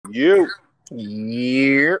You.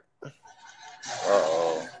 Yeah.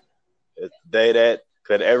 Uh-oh. It's the day that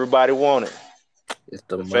could everybody want it. It's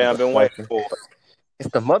the fam been waiting for it. It's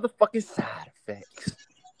the motherfucking side effects.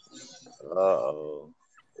 Uh-oh.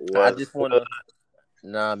 I just wanna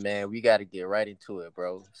Nah, man, we gotta get right into it,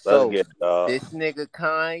 bro. Let's So get this nigga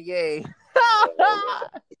Kanye.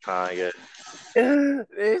 Kanye.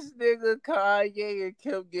 This nigga Kanye and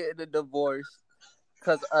Kim getting a divorce.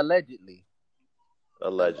 Cause allegedly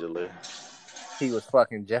he was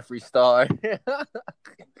fucking Jeffree Star.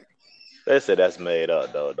 They said that's made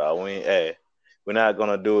up though, dog. We're not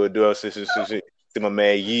gonna do it. See my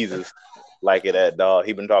man Yeezus like it at dog.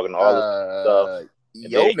 He been talking all this stuff.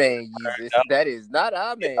 Yo man Yeezus. That is not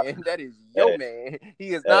our man. That is your man.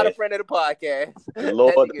 He is not a friend of the podcast.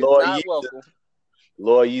 Lord not Yeezus, welcome.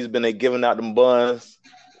 Lord Yeezus been there giving out them buns.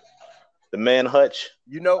 The man Hutch.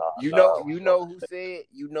 You know who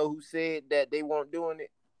said that they weren't doing it?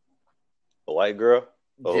 A white girl?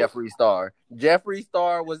 Jeffree Star. Jeffree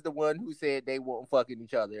Star was the one who said they weren't fucking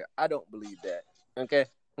each other. I don't believe that. Okay?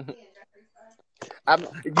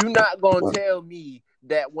 You're not gonna tell me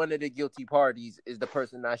that one of the guilty parties is the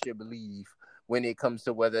person I should believe when it comes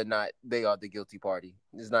to whether or not they are the guilty party.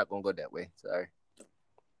 It's not gonna go that way. Sorry.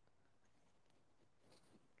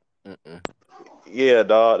 Yeah,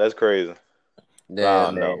 dog, that's crazy.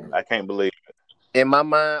 Yeah, no, I can't believe it. In my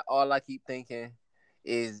mind, all I keep thinking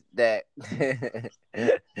is that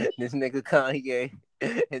this nigga Kanye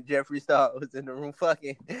and Jeffree Star was in the room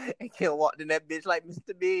fucking, and Kim walked in that bitch like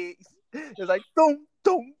Mr. Biggs. It's like, boom,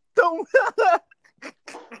 boom, boom.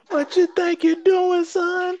 What you think you're doing,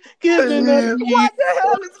 son? What the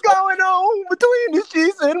hell is going on between the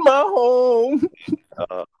sheets in my home?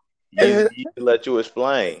 You let you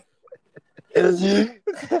explain.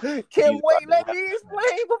 Kim, wait, let me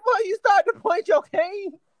explain before you start to point your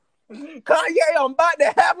cane. Kanye, I'm about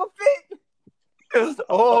to have a fit.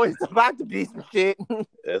 Oh, it's about to be some shit.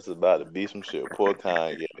 It's about to be some shit. Poor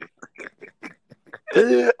Kanye.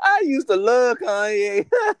 I used to love Kanye.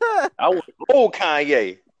 I was old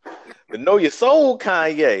Kanye. To know your soul,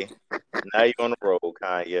 Kanye. Now you're on the road,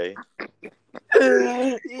 Kanye.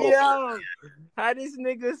 Yo, how this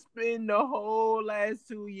nigga spend the whole last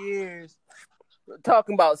 2 years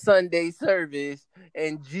talking about Sunday service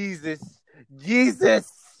and Jesus,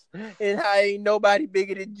 and how ain't nobody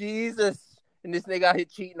bigger than Jesus, and this nigga out here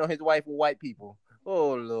cheating on his wife with white people.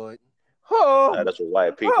 Oh Lord. That's what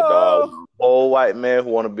white people, dog. Old white man who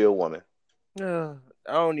want to be a woman. I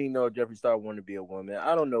don't even know if Jeffree Star want to be a woman.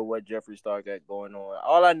 I don't know what Jeffree Star got going on.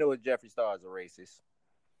 All I know is Jeffree Star is a racist.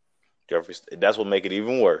 That's what make it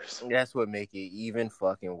even worse. That's what make it even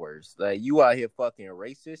fucking worse. Like, you out here fucking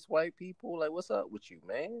racist white people. Like, what's up with you,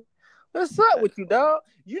 man? What's up with you, dog?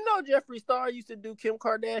 You know Jeffree Star used to do Kim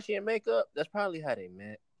Kardashian makeup? That's probably how they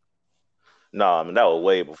met. No, I mean, that was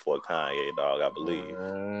way before Kanye, dog, I believe.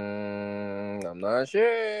 I'm not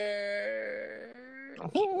sure.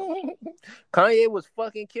 Kanye was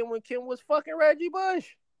fucking Kim when Kim was fucking Reggie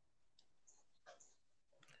Bush.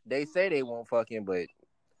 They say they won't fucking, but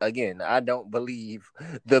again, I don't believe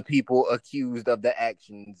the people accused of the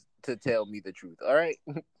actions to tell me the truth. All right,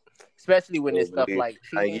 especially when it's stuff like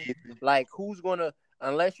cheating. Like, who's gonna?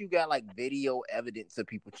 Unless you got like video evidence of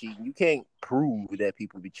people cheating, you can't prove that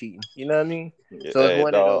people be cheating. You know what I mean? Yeah, so it's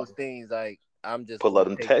one of those things. Like, I'm just pull up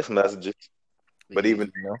them text messages, but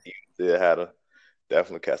even you still had to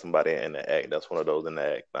definitely catch somebody in the act. That's one of those in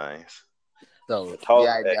the act things. So a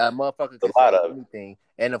motherfucker can say anything,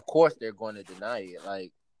 and of course they're going to deny it.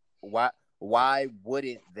 Like, why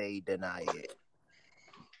wouldn't they deny it?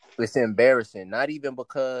 It's embarrassing. Not even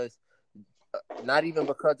because of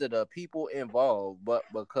the people involved, but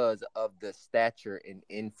because of the stature and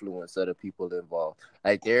influence of the people involved.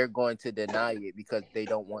 Like, they're going to deny it because they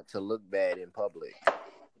don't want to look bad in public.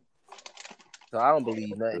 So I don't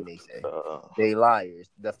believe nothing they say. They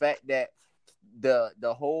liars. The fact that the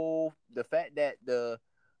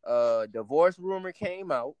divorce rumor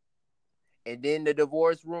came out, and then the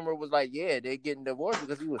divorce rumor was like, yeah, they're getting divorced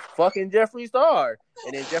because he was fucking Jeffree Star.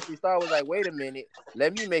 And then Jeffree Star was like, wait a minute,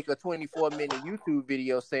 let me make a 24-minute YouTube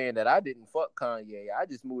video saying that I didn't fuck Kanye. I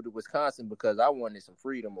just moved to Wisconsin because I wanted some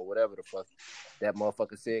freedom or whatever the fuck that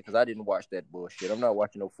motherfucker said, because I didn't watch that bullshit. I'm not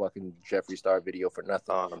watching no fucking Jeffree Star video for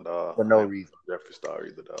nothing. For no reason. Jeffree Star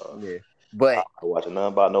either, dog. Yeah. But I'm not watching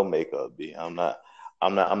nothing about no makeup, B. I'm not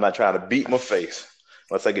trying to beat my face.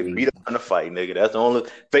 Once I get beat up in the fight, nigga, that's the only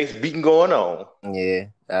face beating going on. Yeah,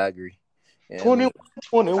 I agree. Yeah, 21.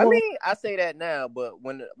 I mean, I say that now, but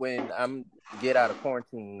when I'm get out of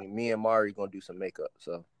quarantine, me and Mari gonna do some makeup.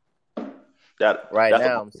 So that's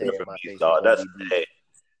now I'm saying my face. Dog,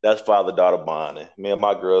 That's father-daughter bonding. Me and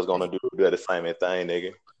my girl's gonna do the same thing,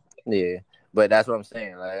 nigga. Yeah, but that's what I'm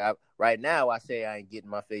saying. Like, right now, I say I ain't getting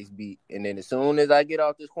my face beat, and then as soon as I get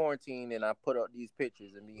off this quarantine and I put up these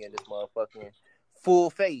pictures of me and this motherfucking full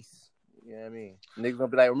face, you know what I mean? Niggas gonna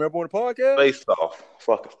be like, remember on the podcast? Face off,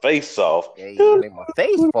 fucking face off. Hey, make my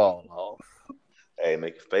face fall off. Hey,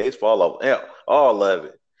 make your face fall off. Yeah, all of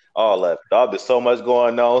it. All of it. Dog, there's so much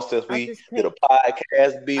going on since we did a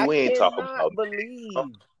podcast. We ain't talking about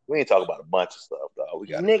we ain't talking about a bunch of stuff, dog. We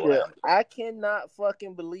got nigga. I cannot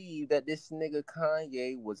fucking believe that this nigga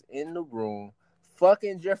Kanye was in the room,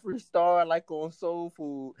 fucking Jeffree Star like on Soul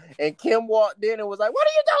Food, and Kim walked in and was like, "What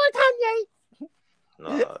are you doing, Kanye?"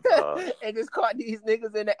 Nah. And just caught these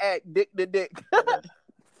niggas in the act, dick to dick.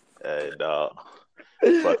 Hey, dog.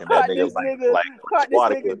 Fucking that nigga caught this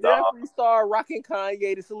nigga Jeffree Star rocking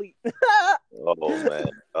Kanye to sleep. Oh man.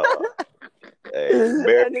 Hey,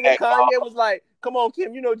 that nigga Kanye was like, "Come on,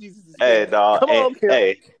 Kim, you know Jesus is king." Hey, dog. Come on, Kim.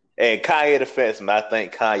 Hey, and Kanye defense, man, I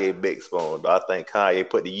think Kanye big spoon. I think Kanye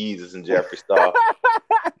put the Yeezys in Jeffree Star.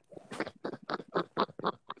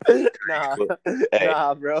 Nah,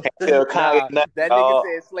 bro. That nigga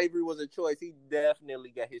said slavery was a choice. He definitely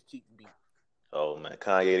got his cheeks beat. Oh man,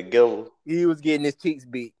 Kanye the giver. He was getting his cheeks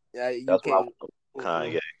beat. That's why I want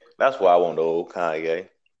Kanye. That's why I want the old Kanye.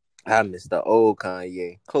 I miss the old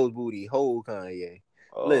Kanye. Close booty, whole Kanye.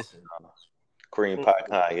 Listen. Cream pie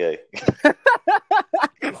Kanye.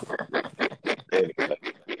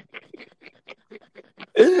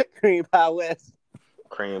 Cream pie West.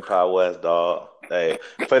 Cream pie West, dog. Hey,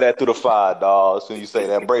 play that through the fire, dog. As soon as you say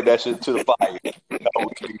that, break that shit to the fire.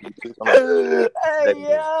 Hey,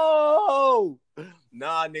 yo!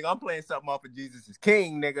 Nah, nigga, I'm playing something off of Jesus is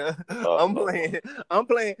King, nigga. I'm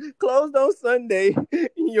playing Closed on Sunday.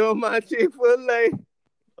 You're my Chick-fil-A.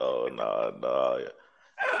 Oh, no.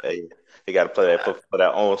 Hey, you got to play that for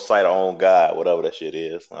that own site or own God, whatever that shit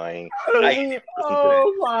is. I ain't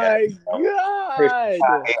oh, my God.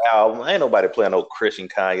 Kanye album. Ain't nobody playing no Christian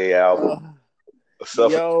Kanye album.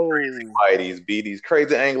 These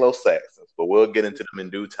crazy Anglo-Saxons, but we'll get into them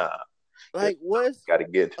in due time. Like, what's gotta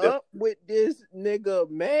get up with this nigga,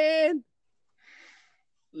 man?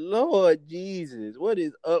 Lord Jesus, what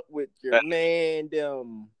is up with your man?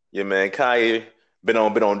 Yeah, man, Kanye been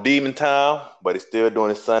on Demon Time, but he's still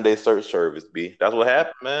doing his Sunday search service. B, that's what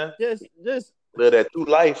happened, man. Just live that through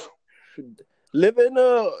life, living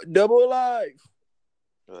a double life.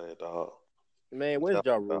 Hey, dog. Man, where's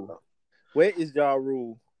Ja Rule? Where is Ja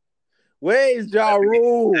Rule? Where is Ja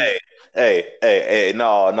Rule? Hey,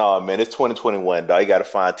 no, man. It's 2021, dog. You gotta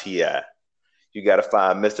find T.I. You gotta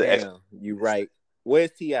find Mr. X. You right.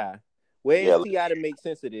 Where's T.I.? Where's T.I. to make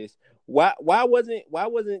sense of this? Why wasn't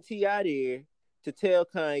T.I. there to tell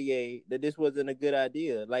Kanye that this wasn't a good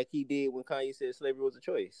idea, like he did when Kanye said slavery was a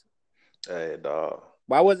choice? Hey, dog.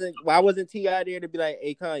 Why wasn't T.I. there to be like,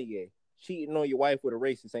 hey, Kanye, cheating on your wife with a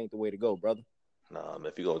racist ain't the way to go, brother? Nah,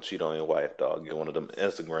 man, if you gonna cheat on your wife, dog, get one of them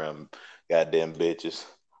Instagram goddamn bitches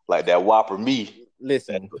like that Whopper me.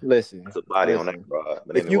 Listen. That's a body on that, bro.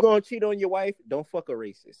 If you gonna cheat on your wife, don't fuck a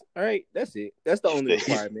racist. All right, that's it. That's the only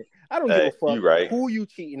requirement. I don't give a fuck who you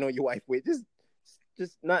cheating on your wife with. Just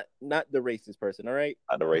not the racist person. All right,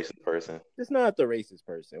 not the racist person. Just not the racist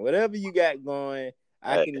person. Whatever you got going,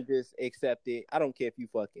 I can just accept it. I don't care if you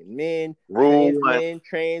fucking men,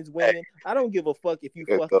 trans women. I don't give a fuck if you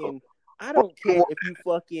fucking. I don't care if you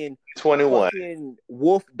fucking 21 fucking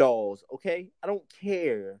wolf dolls, okay? I don't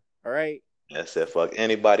care, all right? I said fuck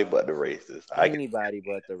anybody but the racist. Anybody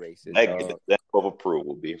but the racist. I get the stamp of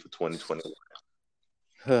approval be for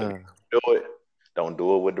 2021. Don't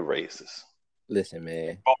do it with the racists. Listen,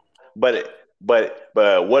 man. But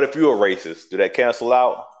what if you're a racist? Do that cancel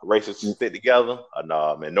out? Racists stick together?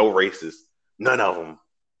 Nah, man, no racists. None of them.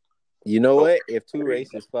 You know what? If two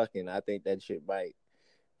racists fucking, I think that shit might.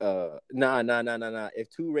 Nah. If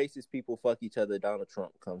two racist people fuck each other, Donald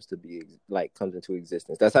Trump comes into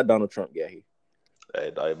existence. That's how Donald Trump got here. Hey,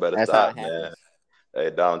 dog, you better stop, man. Hey,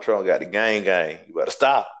 Donald Trump got the gang. You better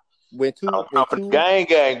stop.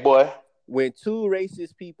 Gang, boy. When two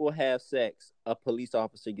racist people have sex, a police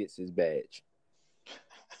officer gets his badge.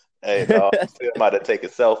 Hey, dog, still about to take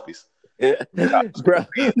selfies. Bro,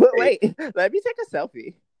 but wait, let me take a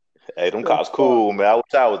selfie. Hey, them cops cool, man. I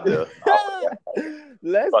wish I was there.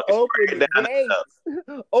 Let's open the gates.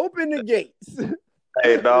 Open the gates.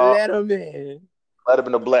 Hey, dog. Let them in. Might have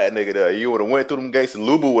been a black nigga there. You would have went through them gates and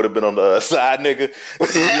Lubu would have been on the side, nigga.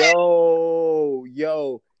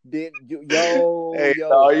 Yo. It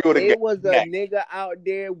was a nigga out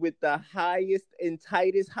there with the highest and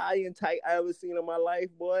tightest high and tight I ever seen in my life,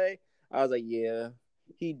 boy. I was like, yeah,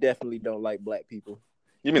 he definitely don't like black people.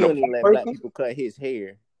 You mean he don't even let black people cut his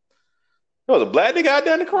hair. There was a black nigga out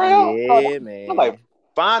there in the crowd? Yeah, man. I'm like,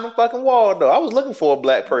 find the fucking wall, though. I was looking for a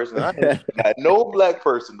black person. I ain't got no black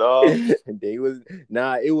person, dog. It was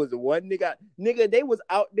one nigga. Nigga, they was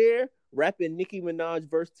out there rapping Nicki Minaj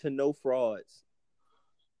verse to No Frauds.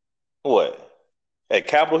 What? At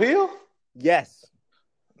Capitol Hill? Yes.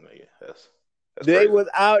 Nigga, that's they crazy. Was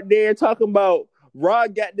out there talking about Raw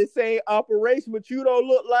got the same operation, but you don't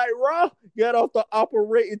look like Raw. Get off the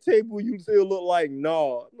operating table, you still look like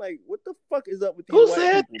Nah. I'm like, what the fuck is up with these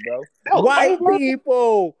white people, bro? White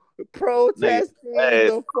people protesting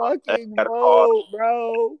the fucking vote,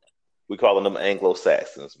 bro. We calling them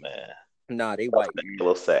Anglo-Saxons, man. Nah, they white.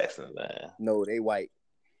 Anglo-Saxons, man. No, they white.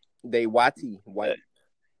 They whitey, white.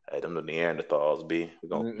 Hey, them the Neanderthals, B.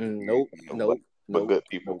 Nope. But good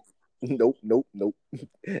people. Nope.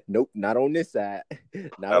 Not on this side.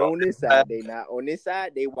 Not on this side. They not on this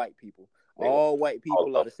side. They white people. All white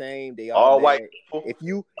people are the same. They all white people. If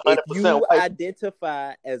you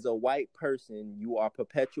identify as a white person, you are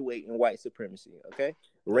perpetuating white supremacy. Okay,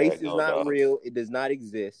 race is not real. It does not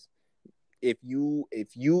exist. If you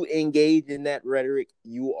engage in that rhetoric,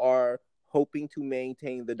 you are hoping to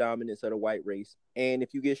maintain the dominance of the white race. And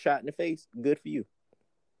if you get shot in the face, good for you.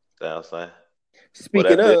 That's what I'm saying.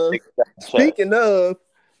 Speaking of,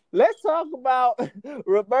 let's talk about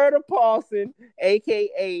Roberta Paulson,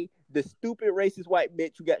 aka the stupid racist white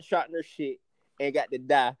bitch who got shot in her shit and got to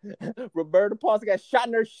die. Roberta Paulson got shot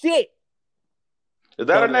in her shit. Is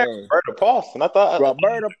that her name? Roberta Paulson? I thought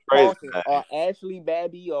Roberta Paulson or Ashley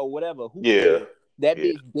Babby or whatever. Who cares? That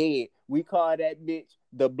bitch dead. We call that bitch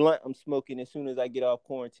the blunt I'm smoking as soon as I get off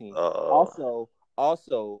quarantine. Also,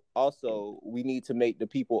 we need to make the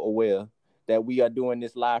people aware that we are doing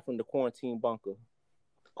this live from the quarantine bunker.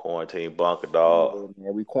 Quarantine bunker, dog. Yeah,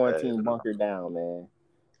 man, we quarantine bunker down, man.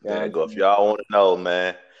 Yeah, if y'all want to know,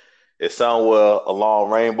 man, it's somewhere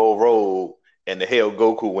along Rainbow Road and the hell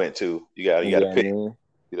Goku went to. You gotta pick. Man.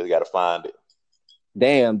 You just gotta find it.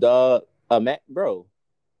 Damn, dog. Bro.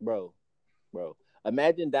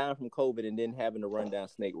 Imagine dying from COVID and then having to run down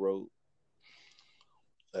Snake Road.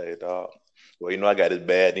 Hey, dog. Well, I got this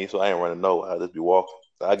bad knee, so I ain't running nowhere. I'll just be walking.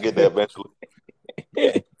 I'll get there eventually.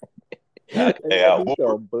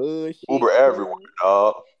 Uber everywhere,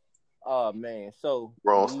 dog. Oh, man. So,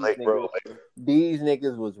 these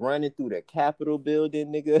niggas was running through the Capitol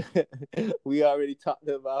building, nigga. We already talked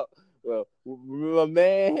about. Well, my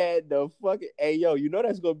man had the fucking. Hey, yo,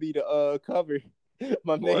 that's going to be the cover.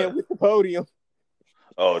 My man with the podium.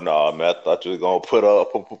 Oh no, man! I thought you was gonna put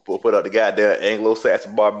up the goddamn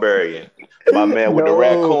Anglo-Saxon barbarian. My man with the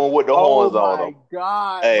raccoon with the horns on him. Oh my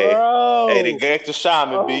god, bro! Hey, the gangster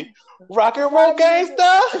shaman be rock and roll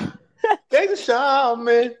gangster, gangster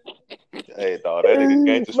shaman. Hey, dog, that nigga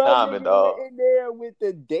gangster shaman, dog. In there with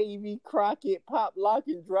the Davy Crockett pop, lock,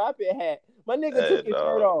 and drop it hat. My nigga took his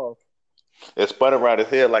shirt off. It spun around his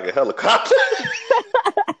head like a helicopter.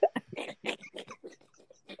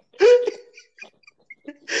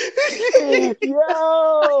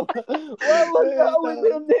 Yo, what was up with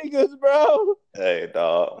them niggas, bro? Hey,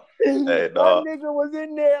 dog. My nigga was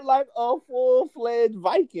in there like a full-fledged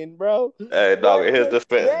Viking, bro. Hey, dog, in his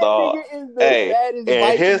defense, dog. In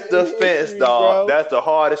his defense, dog, that's the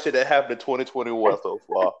hardest shit that happened in 2021 so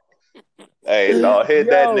far. Hey, dog, hit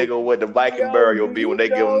that nigga with the Viking burial be when they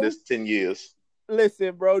give him this 10 years.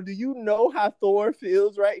 Listen, bro, do you know how Thor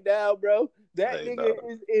feels right now, bro? That nigga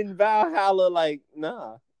is in Valhalla like,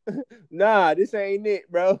 nah, this ain't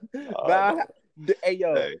it, bro. That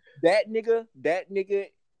nigga,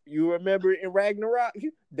 you remember in Ragnarok?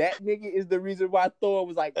 That nigga is the reason why Thor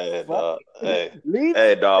was like, dog,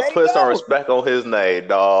 put some respect on his name,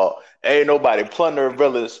 dog. Ain't nobody plundered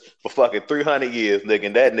village for fucking 300 years, nigga.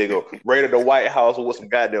 And that nigga raided the White House with some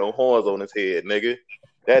goddamn horns on his head, nigga.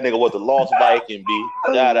 That nigga was the lost Viking, B.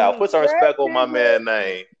 Shout out. Put some respect on my man's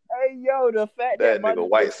name. Hey, yo, the fact that nigga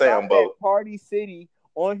White Sambo at Party City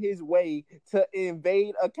on his way to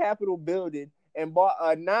invade a Capitol building and bought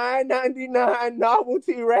a $9.99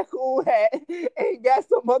 novelty raccoon hat and got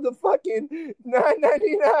some motherfucking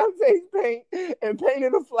 $9.99 face paint and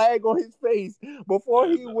painted a flag on his face before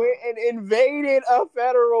he went and invaded a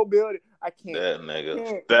federal building. I can't. That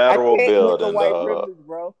nigga. Federal building, with the white privilege,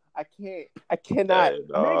 bro. I cannot.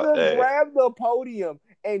 Niggas grabbed the podium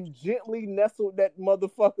and gently nestled that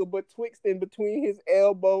motherfucker betwixt in between his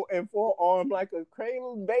elbow and forearm like a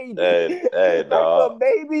cradled baby. Hey, dog. Like a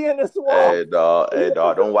baby in a swamp. Hey, dog.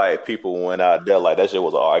 Them white people went out there like that shit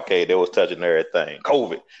was an arcade. They was touching everything.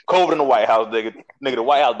 COVID in the White House, nigga. Nigga, the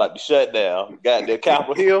White House about to be shut down. Goddamn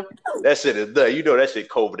Capitol Hill. That shit is done. You know that shit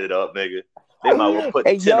COVIDed up, nigga. They might well put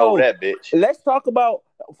 10 over that bitch. Let's talk about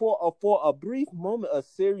for a brief moment of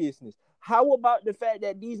seriousness, how about the fact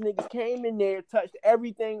that these niggas came in there, touched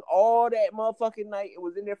everything all that motherfucking night, it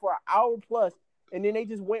was in there for an hour plus, and then they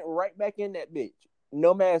just went right back in that bitch,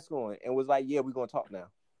 no mask on, and was like, yeah, we're gonna talk now.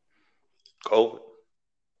 COVID.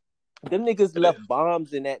 Them niggas left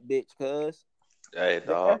bombs in that bitch, cuz. Hey,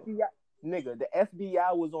 dog. The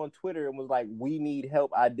FBI was on Twitter and was like, we need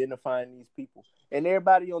help identifying these people. And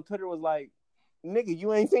everybody on Twitter was like, nigga,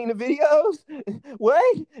 you ain't seen the videos?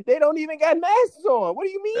 What? They don't even got masks on. What do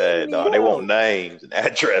you mean? Hey, dog, they want names and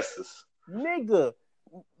addresses. Nigga,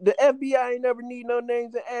 the FBI ain't never need no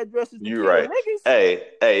names and addresses to you kill right. niggas.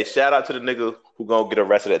 Hey, shout out to the nigga who gonna get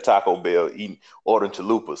arrested at Taco Bell ordering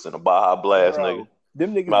chalupas in a Baja Blast, nigga.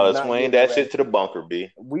 Them niggas might swing that shit to the bunker, B.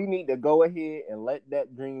 We need to go ahead and let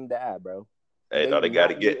that dream die, bro. Hey, they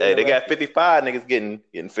gotta get. Hey, they got 55 niggas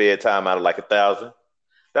getting fed time out of like 1,000.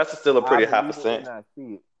 That's still a pretty high percent.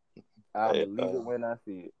 I believe it when I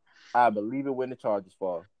see it. I believe it when the charges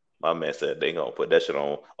fall. My man said they gonna put that shit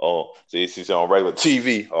on. Oh, see on regular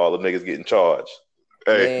TV. All the niggas getting charged.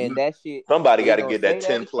 Hey, man, that shit. Somebody got to get that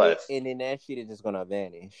 10 plus, and then that shit is just gonna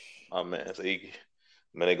vanish. My man, so they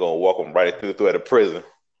gonna walk them right through at the prison.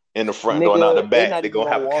 In the front, going out the back. They're gonna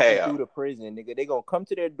have a cab. Through the prison, nigga. They gonna come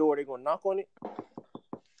to their door. They gonna knock on it.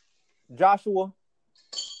 Joshua,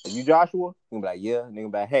 are you Joshua? You gonna be like, yeah. And they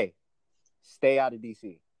gonna be like, hey, stay out of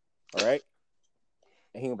DC. All right.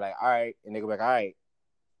 And he gonna be like, all right. And they gonna be like, all right.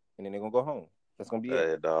 And then they gonna go home. That's gonna be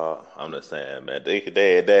it. Dog, I'm just saying, man. They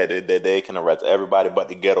can arrest everybody but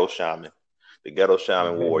the ghetto shaman,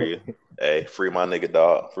 warrior. Hey, free my nigga,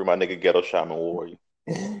 dog. Free my nigga, ghetto shaman warrior.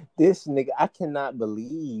 This nigga, I cannot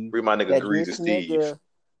believe. Free my nigga, Greasy Steve.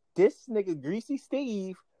 This nigga, Greasy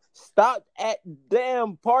Steve, stopped at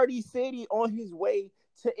damn Party City on his way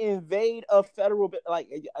to invade a federal. Like,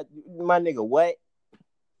 my nigga, what?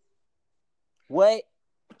 What?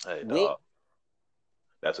 Hey, dog.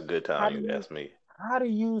 That's a good time, you ask me. How do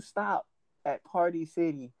you stop at Party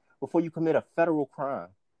City before you commit a federal crime?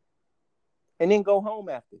 And then go home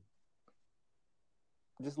after?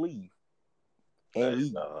 Just leave. And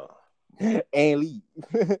leave. And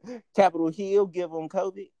leave. Capitol Hill, give them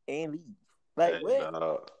COVID and leave. Like,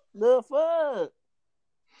 what? The fuck?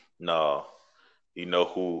 No. You know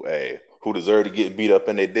who deserved to get beat up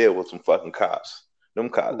and they did with some fucking cops. Them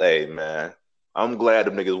cops, hey, man. I'm glad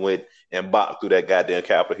them niggas went and bopped through that goddamn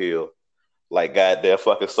Capitol Hill like goddamn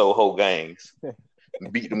fucking Soho gangs.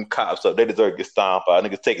 Beat them cops up. They deserve to get stomped out.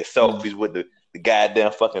 Niggas taking selfies with the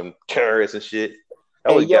goddamn fucking terrorists and shit.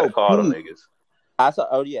 That's what you gotta call them niggas.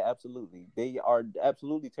 Absolutely. They are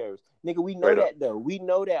absolutely terrorists. Nigga, we know that though. We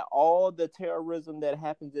know that all the terrorism that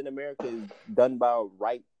happens in America is done by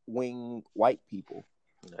right-wing white people.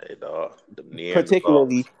 Hey, dog.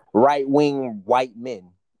 Particularly right-wing white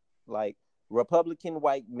men. Like Republican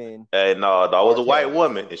white men. Hey, no, that was a white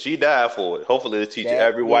woman, and she died for it. Hopefully, they teach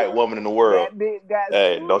every white woman in the world.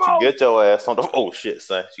 Hey, don't you get your ass on the... Oh, shit,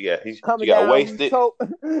 son. She got wasted.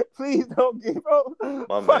 Please don't get...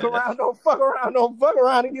 Fuck around, don't fuck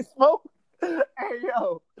around and get smoked. Hey,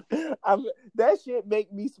 yo. That shit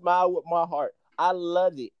make me smile with my heart. I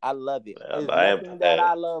love it. There's nothing that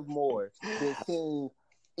I love more than seeing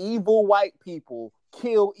evil white people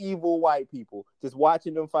kill evil white people. Just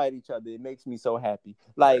watching them fight each other, it makes me so happy.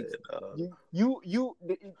 Like you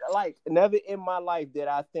like never in my life did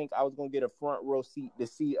I think I was gonna get a front row seat to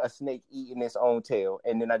see a snake eating its own tail,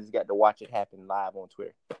 and then I just got to watch it happen live on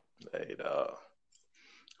Twitter. Hey,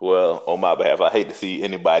 well, on my behalf, I hate to see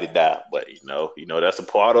anybody die, but you know that's a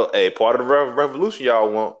part of the revolution y'all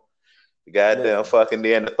want. The goddamn fucking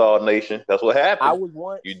Neanderthal nation. That's what happened.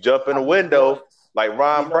 You jump in a window like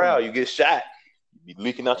Ron Brown, you get shot. You be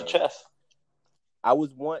leaking out your chest. I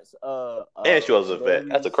was once and she was a vet.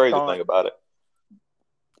 That's a crazy thing about it.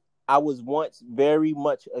 I was once very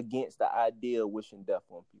much against the idea of wishing death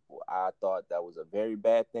on people. I thought that was a very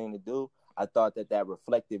bad thing to do. I thought that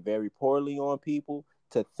reflected very poorly on people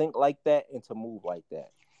to think like that and to move like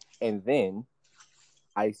that. And then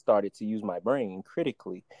I started to use my brain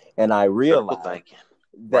critically, and I realized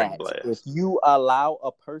that if you allow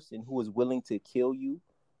a person who is willing to kill you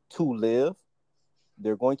to live,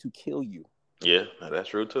 they're going to kill you. Yeah, that's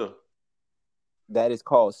true too. That is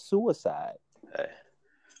called suicide. Hey.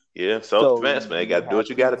 Yeah, self-defense, man. You got to do what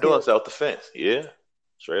you got to do in self-defense. Yeah,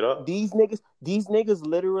 straight up. These niggas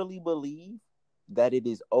literally believe that it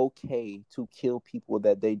is okay to kill people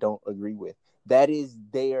that they don't agree with. That is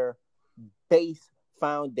their base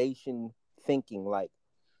foundation thinking. Like,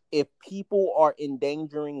 if people are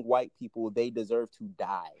endangering white people, they deserve to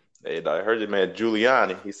die. Hey, I heard it, man.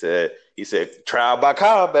 Giuliani, he said, trial by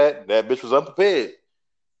combat. That bitch was unprepared.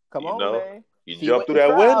 Man. You jumped through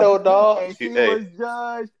that window, dog. And she was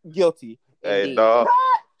judged guilty. Hey, dog.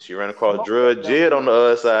 She ran across Drud Jid on the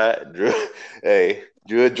other side.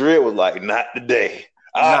 Drud Jid was like, not today.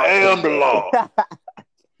 I am the law.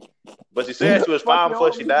 But she said she was fine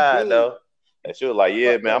before she died, though. And she was like,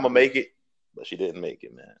 yeah, man, I'm going to make it. But she didn't make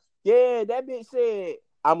it, man. Yeah, that bitch said,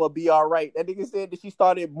 I'm going to be all right. That nigga said that she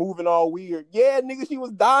started moving all weird. Yeah, nigga, she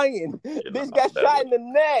was dying. Bitch got shot in the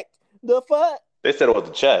neck. The fuck? They said it was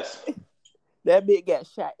the chest. That bitch got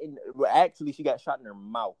shot in... Well, actually, she got shot in her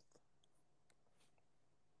mouth.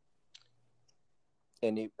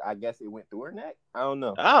 And I guess it went through her neck. I don't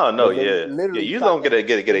know. Yeah. You don't get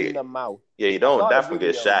in the mouth. Yeah, you don't definitely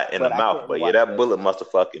get shot in the mouth. But yeah, that bullet must have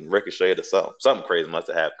fucking ricocheted or something. Something crazy must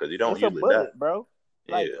have happened because you don't usually die, bro.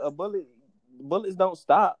 Like a bullet. Bullets don't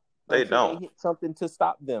stop. They don't. They hit something to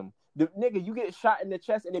stop them. Nigga, you get shot in the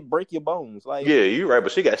chest and it break your bones. Like yeah, you're right.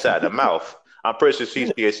 But she got shot in the mouth. I'm pretty sure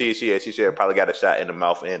she probably got a shot in the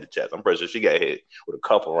mouth and the chest. I'm pretty sure she got hit with a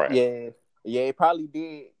couple rounds. Yeah, it probably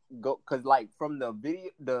did. Go because like from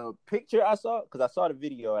the picture I saw, because I saw the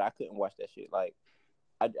video and I couldn't watch that shit. Like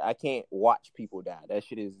I can't watch people die. That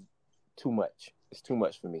shit is too much. It's too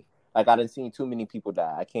much for me. Like I done seen too many people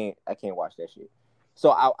die. I can't watch that shit.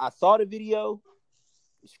 So I saw the video,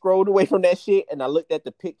 scrolled away from that shit, and I looked at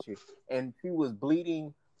the picture, and she was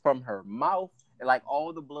bleeding from her mouth, and like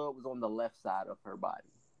all the blood was on the left side of her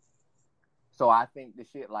body. So I think the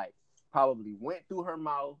shit like probably went through her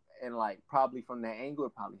mouth, and like probably from that angle,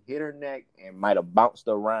 it probably hit her neck and might have bounced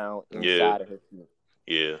around inside of her neck.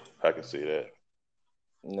 Yeah, I can see that.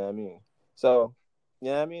 You know what I mean? So, you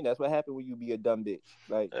know what I mean? That's what happened when you be a dumb bitch.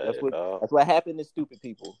 Like that's what happened to stupid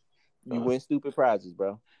people. You win stupid prizes,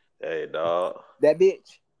 bro. Hey, dog. That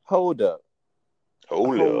bitch. Hold up.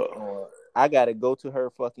 Hold up. I gotta go to her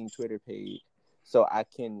fucking Twitter page so I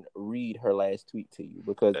can read her last tweet to you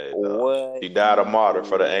because she died a martyr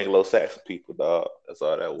for the Anglo-Saxon people, dog. That's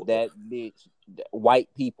all that was. That bitch, white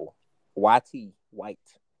people, YT, white.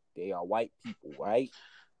 They are white people, right?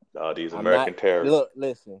 These American terrorists. Look,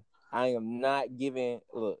 listen. I am not giving.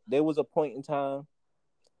 Look, there was a point in time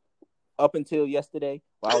up until yesterday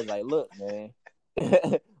where I was like, look,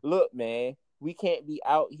 man, we can't be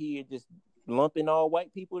out here just lumping all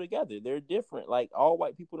white people together. They're different. Like all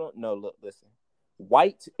white people don't know. Look, listen.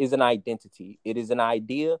 White is an identity. It is an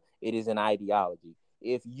idea. It is an ideology.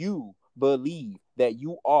 If you believe that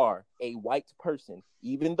you are a white person,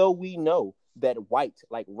 even though we know that white,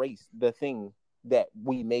 like race, the thing that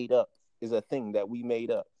we made up is a thing that we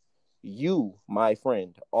made up. You, my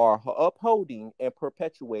friend, are upholding and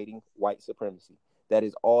perpetuating white supremacy. That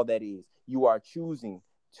is all that is. You are choosing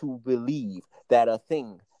to believe that a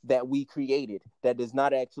thing that we created that does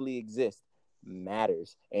not actually exist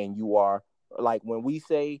matters. And you are, like, when we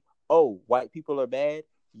say, oh, white people are bad,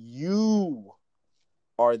 you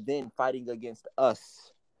are then fighting against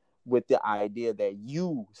us with the idea that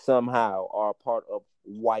you somehow are a part of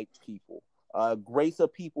white people, a race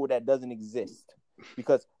of people that doesn't exist.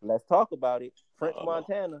 Because let's talk about it. French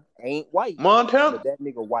Montana ain't white. Montana? But that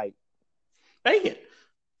nigga white. Ain't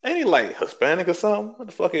he like Hispanic or something? What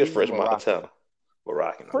the fuck is French Montana?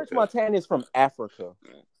 Moroccan. French Montana is from Africa.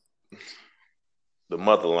 The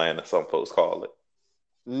motherland, as some folks call it.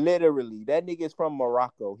 Literally. That nigga is from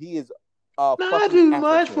Morocco. He is not too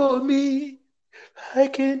much for me. I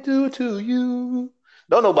can do to you.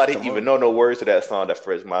 Don't nobody even know no words to that song that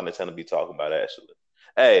French Montana be talking about, actually.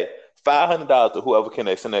 Hey, $500 to whoever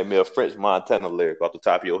can send me a French Montana lyric off the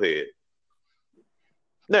top of your head.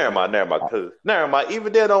 Never mind.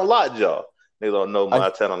 Even they don't lockjaw. They don't know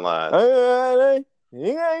Montana lines.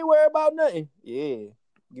 You ain't worried about nothing. Yeah,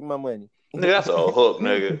 give me my money. Nigga, that's a hook,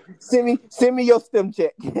 nigga. Send me your stem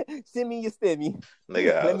check. Send me your stemmy.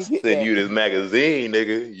 Nigga, I'll send you this magazine,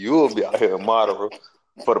 nigga. You'll be out here moderator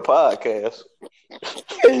for the podcast.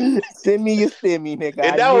 Send me your stemmy, nigga. And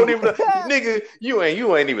that don't even, nigga. You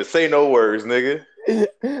ain't even say no words, nigga. I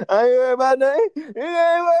ain't worried about nothing. You ain't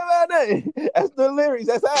worried about nothing. That's the lyrics.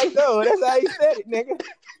 That's how he go. That's how he said it, nigga.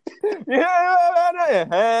 You ain't worried about nothing.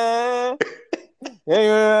 Huh? You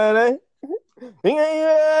ain't worried about nothing.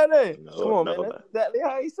 Come on, man. That's exactly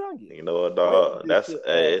how he sung it. You know what, dog? That's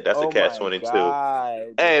a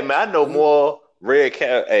catch-22. Hey, man, I know more Red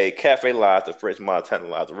Cafe lines than French Montana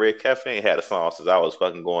lines. Red Cafe ain't had a song since I was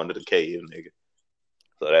fucking going to the cave, nigga.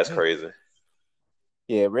 So that's crazy.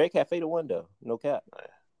 Yeah, Red Cafe the one though. No cap.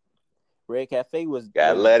 Red Cafe was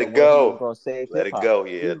gotta let it go. Gonna save let it go,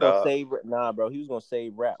 yeah, dog. Nah, bro. He was gonna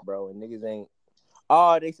save rap, bro. And niggas ain't.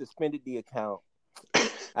 Oh, they suspended the account.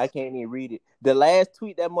 I can't even read it. The last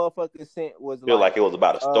tweet that motherfucker sent was feel like it was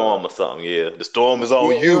about a storm or something. Yeah, the storm is on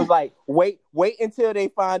you. It was like, wait until they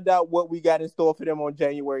find out what we got in store for them on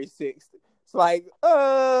January 6th. It's like,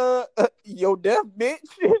 your death, bitch.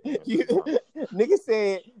 Nigga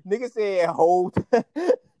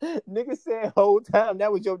said whole time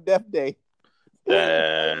that was your death day.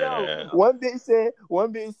 Yo, one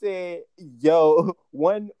bitch said, yo,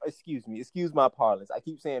 excuse my parlance. I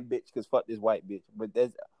keep saying bitch because fuck this white bitch, but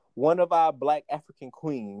there's one of our black African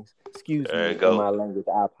queens, excuse me in my language,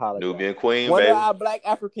 I apologize. Nubian queen, one baby. of our black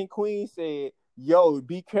African queens said, yo,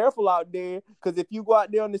 be careful out there, because if you go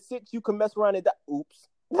out there on the 6th, you can mess around and die. Oops.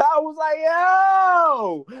 I was like,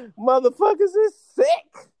 yo, motherfuckers is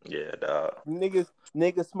sick. Yeah, dog.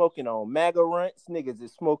 Niggas smoking on MAGA runts. Niggas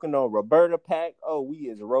is smoking on Roberta Pack. Oh, we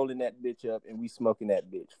is rolling that bitch up and we smoking that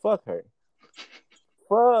bitch. Fuck her.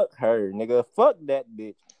 Fuck her, nigga. Fuck that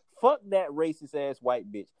bitch. Fuck that racist ass white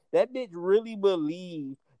bitch. That bitch really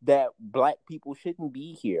believed that black people shouldn't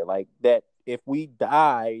be here. Like that if we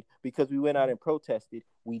died because we went out and protested,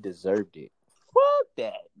 we deserved it. Fuck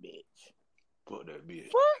that bitch. Fuck that bitch.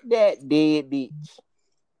 Fuck that dead bitch.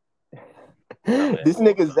 This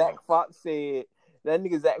nigga Zach Fox said that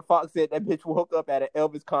bitch woke up at an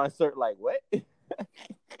Elvis concert like, what?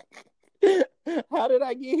 How did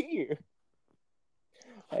I get here?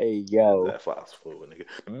 Hey, yo. Zach Fox fool, nigga.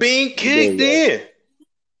 Being kicked in.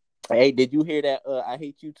 Hey, did you hear that I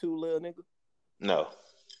hate you too, little nigga? No.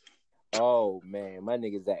 Oh, man. My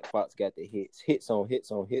nigga Zach Fox got the hits. Hits on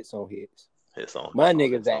hits on hits on hits. My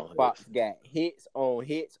nigga Zach Fox got hits on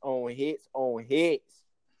hits on hits on hits.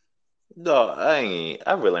 No,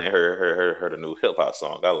 I really ain't heard a new hip hop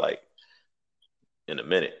song I like in a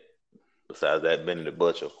minute. Besides that Benny the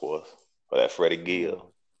Butcher, of course, or that Freddie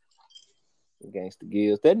Gill. Gangsta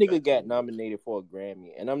Gills. That nigga got nominated for a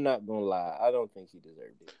Grammy, and I'm not gonna lie, I don't think he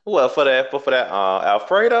deserved it. Well, for that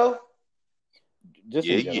Alfredo. Just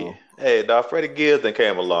yeah. Hey, dog, Freddie Gill then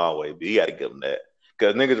came a long way, but you got to give him that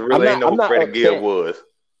because niggas really ain't know who Freddie Gill was.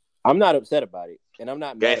 I'm not upset about it, and I'm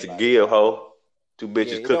not mad Gangsta Gill, ho. Two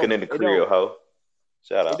bitches cooking in the crib, ho.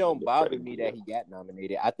 Shout out. It don't bother me that he got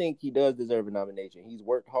nominated. I think he does deserve a nomination. He's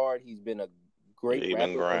worked hard. He's been a great rapper.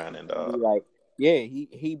 Been grinding, dog. Like, yeah,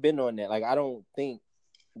 he been on that. Like, I don't think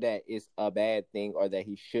that it's a bad thing or that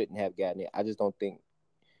he shouldn't have gotten it. I just don't think,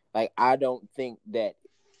 I don't think that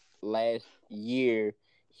last year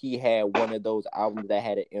he had one of those albums that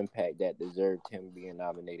had an impact that deserved him being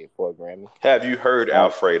nominated for a Grammy. Have you heard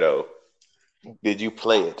Alfredo? Did you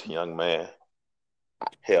play it, young man?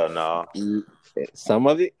 Hell no. Some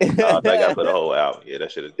of it? No, I think I put a whole album. Yeah,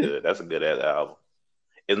 that shit is good. That's a good ass album.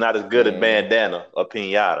 It's not as good as Bandana or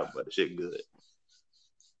Pinata, but the shit good.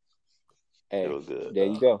 Hey, it was good. There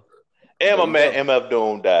you go. And my man MF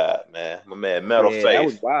Doom died, man. My man Metal Face. That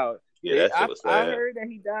was wild. Yeah, that shit was sad. I heard that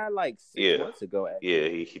he died like 6 months ago.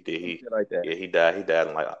 Actually. Yeah, he did. Like that. Yeah, he died. He died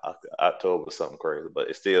in like October or something crazy. But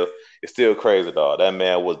it's still crazy, dog. That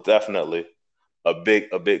man was definitely a big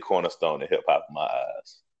cornerstone in hip hop in my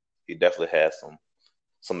eyes. He definitely had some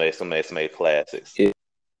classics. Yeah.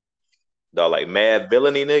 Dog, like Mad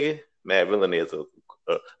Villainy, nigga. Mad Villainy is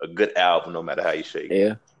a good album, no matter how you shake it.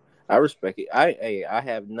 Yeah, I respect it. I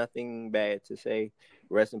have nothing bad to say.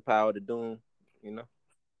 Rest in power to Doom. You know,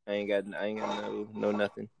 I ain't got no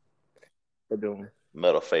nothing for Doom.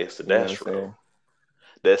 Metal Face to Dastro.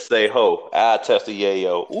 That say ho. I test the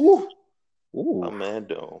yayo. Ooh, my man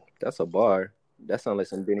Doom. That's a bar. That sounds like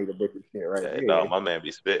some Benny the Butcher shit right there. No, my man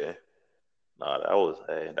be spitting. Nah, that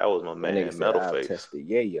was my man Metal Face. Test the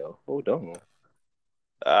yayo. Hold on.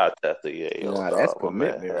 I test the yayo. Nah, that's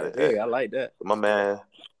commitment right there. I like that. My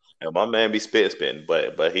man be spitting,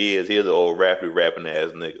 but he is an old rapping ass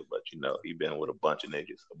nigga. But you know, he been with a bunch of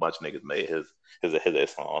niggas. A bunch of niggas made his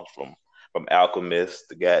songs from Alchemist,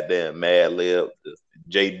 the goddamn Mad Lib,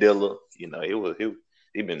 Jay Dilla. You know,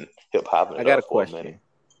 he been hip hopping. I got a question.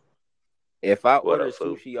 If I order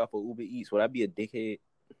sushi off of Uber Eats, would I be a dickhead?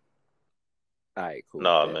 All right, cool.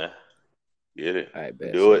 Nah, man. Get it. All right,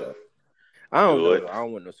 bet. Do it. I don't know. I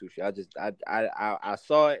don't want no sushi. I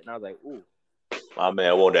saw it and I was like, ooh. My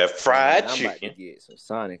man want that fried chicken. I'm about to get some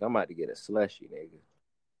Sonic. I'm about to get a slushy, nigga.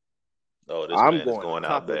 Oh, this man is going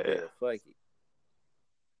out bad. Fuck it.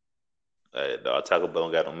 Hey, dog, Taco Bell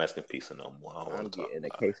don't got no Mexican pizza no more. I'm getting a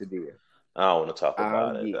quesadilla. I don't want to talk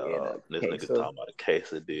about it, dog. This nigga talking about a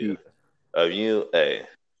quesadilla.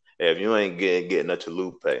 If you ain't getting a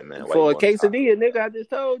chalupa, man. For a quesadilla, nigga, I just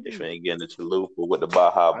told you. If you ain't getting a chalupa with the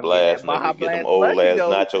Baja Blast, nigga, get them old ass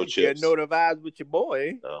nacho chips. You know the vibes with your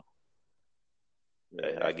boy. So,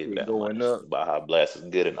 I get that. Baja Blast is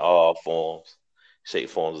good in all forms. Shake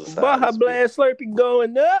forms aside. Baja Blast Slurpee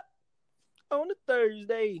going up on a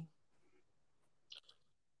Thursday.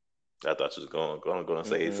 I thought you was going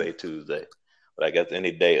to say Tuesday, but I guess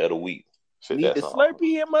any day of the week. Need the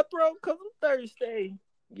Slurpee in my throat because I'm thirsty.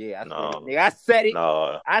 Yeah, I said it.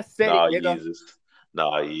 I said it, nigga.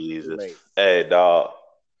 Yeezus. Hey, dog.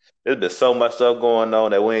 There's been so much stuff going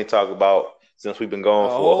on that we ain't talked about since we've been gone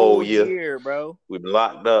for a whole year, bro. We've been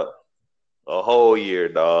locked up a whole year,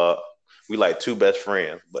 dog. We like two best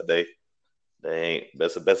friends, but they ain't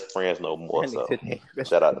best friends no more. So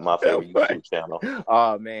shout out to my favorite YouTube channel.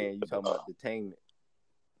 Oh man, you talking about detainment?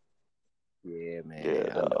 Yeah, man.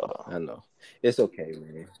 Yeah, I know. It's okay,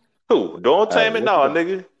 man. Who? Dormtainment? No,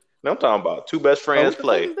 nigga. I'm talking about two best friends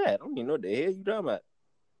play. What the fuck is that? I don't even know what the hell you talking about.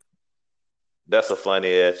 That's a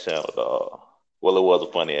funny ass channel, dog. Well, it was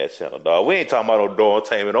a funny ass channel, dog. We ain't talking about no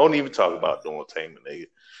Dormtainment. Don't even talk about Dormtainment, nigga.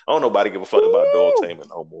 I don't nobody give a fuck about Dormtainment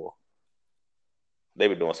no more. They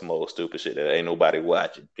be doing some old stupid shit that ain't nobody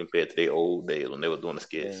watching compared to their old days when they were doing the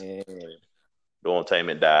skits.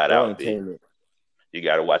 Dormtainment died out, bitch. You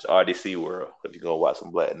gotta watch RDC World if you gonna watch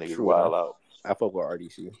some black niggas wild out. I fuck with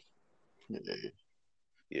RDC.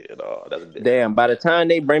 Yeah, dog. That's a bit. Damn, by the time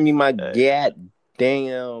they bring me my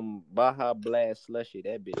damn Baja Blast slushy,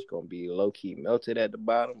 that bitch gonna be low key melted at the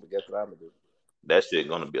bottom. But guess what I'm gonna do? That shit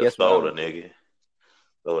gonna be a soda, nigga.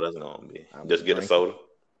 So that's gonna be. Just get a soda.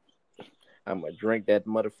 I'm gonna drink that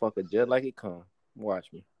motherfucker just like it come.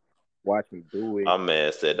 Watch me do it. My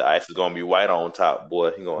man said the ice is gonna be white on top,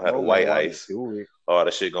 boy. He gonna have the white ice. Do it. Oh,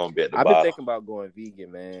 that shit gonna be at the bottom. bottom. I've been thinking about going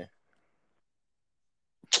vegan, man.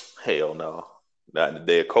 Hell no. Not in the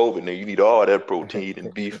day of COVID, nigga. You need all that protein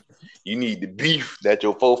and beef. You need the beef that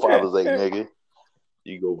your forefathers ate, nigga.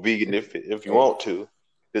 You go vegan if you want to.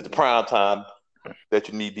 It's the prime time that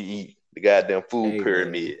you need to eat the goddamn food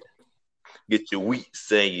pyramid. Man. Get your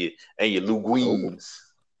wheats and your linguines.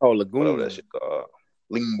 Oh, lagoon. Whatever that shit called.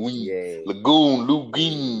 Linguine. Yeah. Lagoon,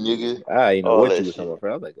 nigga. I didn't know what you was talking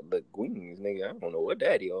about. I was like, linguines, nigga. I don't know what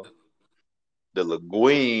that is. The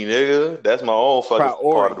linguine, nigga. That's my own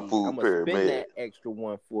fucking part of the food pyramid. I'm gonna spend that extra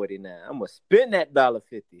 $149. I'm gonna spend that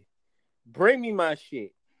 $1.50. Bring me my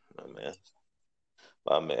shit.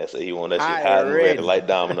 My man said he want that shit hot and ready like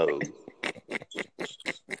Domino's.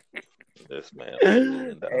 This man.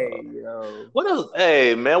 Hey, yo. What else?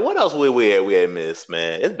 Hey, man. What else we had missed,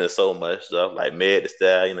 man? It's been so much stuff like Meg Thee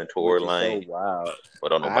Stallion and Tory Lanez. So wild. But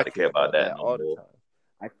don't nobody care about that no more.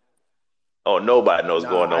 Oh, nobody knows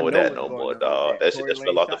what's going on with that no more, dog. That shit just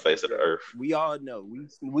fell off the face of the earth. We all know.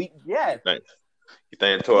 We yes. You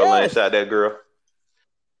think Tory Lanez shot that girl?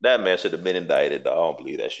 That man should have been indicted, dog. I don't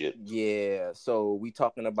believe that shit. Yeah, so we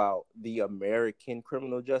talking about the American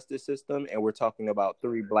criminal justice system, and we're talking about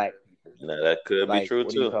 3 black people. Now that could be true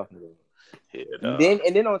too. Yeah,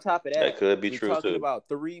 and then on top of that could be true too. We're talking about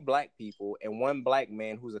 3 black people and 1 black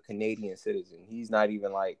man who's a Canadian citizen. He's not even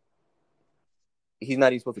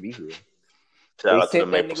supposed to be here. Shout out to the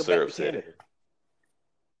Maple Syrup City.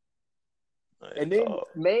 And then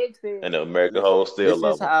Meg said, and the American whole still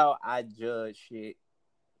love. This is how I judge shit.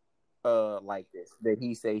 Like this that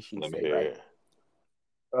he say she say, right?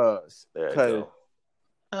 Because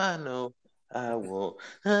I know I won't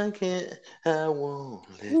let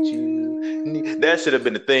you. That should have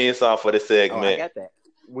been the theme song for the segment. I got that.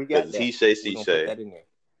 We got that. He say, she say. That in there.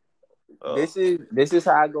 This is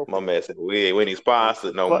how I go. My man said we ain't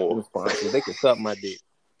sponsored no more. Sponsors. They can suck my dick.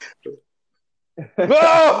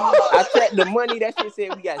 I checked the money. That shit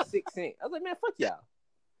said we got 6 cents. I was like, man, fuck y'all.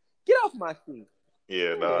 Get off my feet.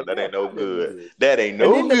 Yeah, no, that ain't no good. That ain't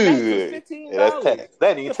no good. $15. That's tax.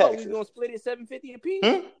 That ain't taxes. We gonna split it $7.50 a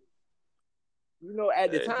piece. You know, at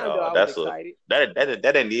the time, though, I was excited.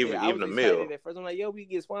 That ain't even a meal. At first, I'm like, yo, we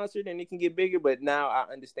get sponsored and it can get bigger. But now I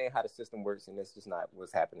understand how the system works, and that's just not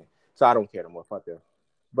what's happening. So I don't care no more. Fuck them.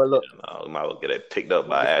 But look, we might as well get it picked up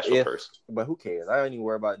by an actual person. But who cares? I don't even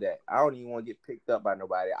worry about that. I don't even want to get picked up by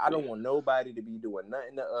nobody. I don't want nobody to be doing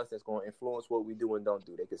nothing to us that's going to influence what we do and don't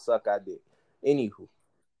do. They can suck our dick. Anywho.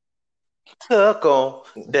 Suck on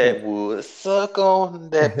that wood, suck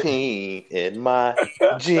on that peen in my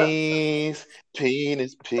jeans,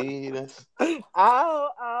 penis.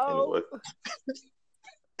 Ow.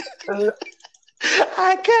 Anyway.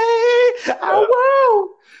 I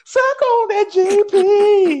won't suck on that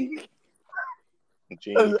GP.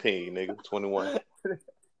 GP, nigga, 21.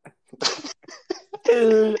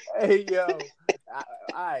 Hey, yo. All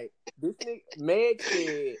right. This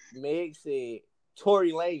nigga, Meg said,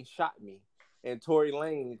 Tory Lanez shot me. And Tory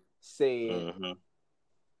Lanez said,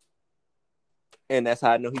 and that's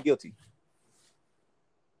how I know he's guilty.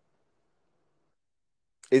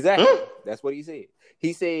 Exactly. That's what he said.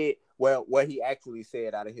 He said, Well, what he actually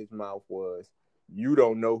said out of his mouth was, "You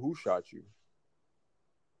don't know who shot you."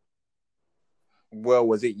 Well,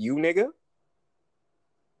 was it you, nigga?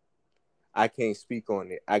 I can't speak on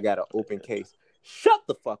it. I got an open case. Shut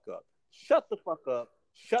the fuck up. Shut the fuck up.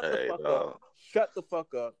 Shut the fuck up. Shut the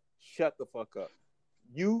fuck up. Shut the fuck up.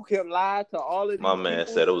 You can lie to all of these people. My man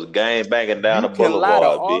said it was gang banging down the boulevard. You can lie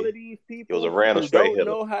to all of these people. It was a random straight hitter.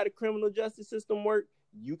 Don't know how the criminal justice system works.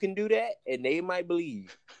 You can do that, and they might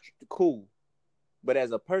believe. Cool. But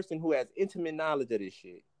as a person who has intimate knowledge of this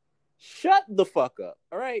shit, shut the fuck up.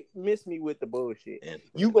 All right? Miss me with the bullshit.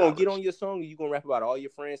 You gonna get on your song and you gonna rap about all your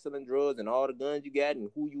friends selling drugs and all the guns you got and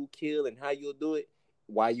who you kill and how you'll do it.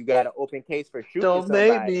 Why you got an open case for shooting somebody.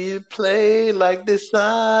 Don't make me play like this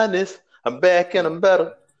honest. I'm back and I'm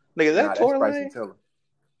better. Nigga, is that Tory Lanez?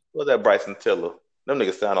 What's that Bryson Tiller? Them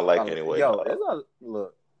niggas sounded like anyway. Yo,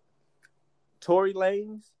 look. Tory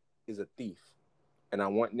Lanez is a thief. And I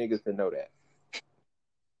want niggas to know that.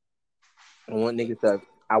 I want niggas to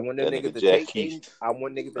take a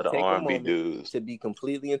moment to be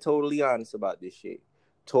completely and totally honest about this shit.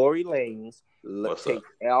 Tory Lanez takes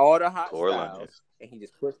all the hot styles and he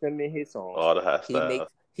just puts them in his songs. All the hot styles.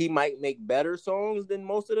 He might make better songs than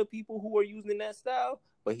most of the people who are using that style,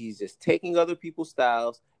 but he's just taking other people's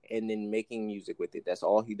styles and then making music with it. That's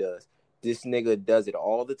all he does. This nigga does it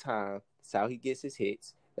all the time. That's how he gets his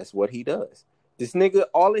hits. That's what he does. This nigga,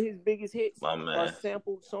 all of his biggest hits are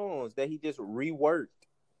sampled songs that he just reworked.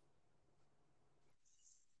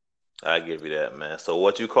 I give you that, man. So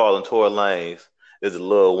what you calling Tory Lanez is a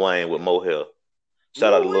Lil Wayne with more hair.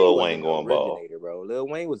 Shout out to Lil Wayne going ball. Bro. Lil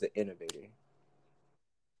Wayne was an innovator.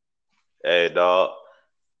 Hey, dog.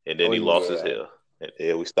 And then he lost his hair. And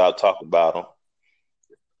then we stopped talking about him.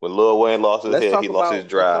 When Lil Wayne lost his hair, he lost his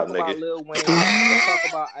drive, nigga. Lil Wayne. Let's talk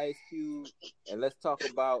about Ice Cube. And let's talk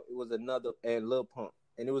about Lil Pump.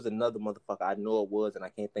 And it was another motherfucker. I know it was, and I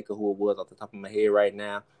can't think of who it was off the top of my head right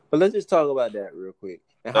now. But let's just talk about that real quick.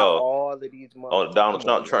 And how all of these motherfuckers on the Donald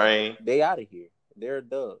Trump train. They out of here. They're a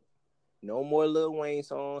dub. No more Lil Wayne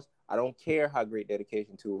songs. I don't care how great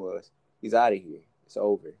Dedication 2 was. He's out of here. It's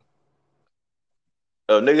over.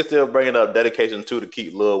 Niggas still bringing up Dedication 2 to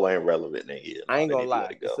keep Lil Wayne relevant. I ain't gonna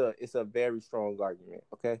lie. It's a very strong argument,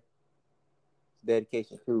 okay?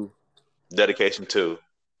 Dedication 2. Dedication 2.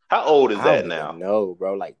 How old is that now? No,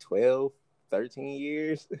 bro. Like 12, 13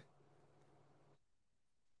 years.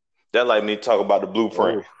 That like me talking about the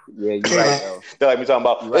blueprint. Yeah, you right, though. That like me talking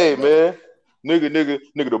about, hey, man, nigga,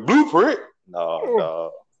 the blueprint.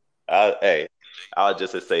 No. I'll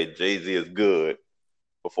just say Jay-Z is good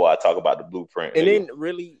before I talk about the blueprint. And then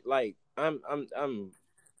really, like, I'm.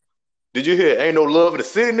 Did you hear? Ain't no love in the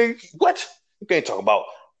city, nigga. What? You can't talk about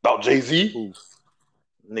Jay-Z. Oof.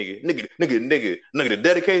 Nigga, the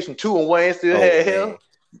Dedication 2 and Wayne still had hell.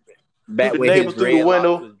 Back the neighbors through the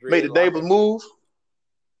window, made the neighbors move.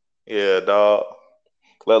 Yeah, dog.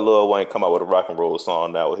 Let Lil Wayne come out with a rock and roll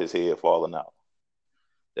song now with his head falling out.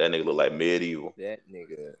 That nigga look like medieval. That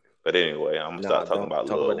nigga. But anyway, I'm gonna start talking about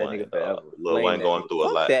Lil Wayne. Lil Wayne going through a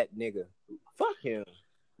lot. Fuck that nigga. Fuck him.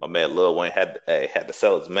 My man Lil Wayne had to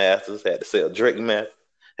sell his masters, had to sell Drake masters,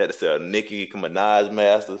 had to sell Nicki Minaj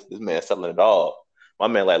masters. This man selling it all. My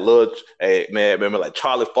man like remember like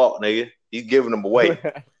Charlie Falk, nigga. He's giving them away.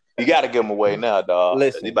 You got to give them away now, dog.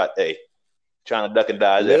 Listen, he about trying to duck and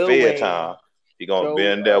dodge that fair time. He gonna be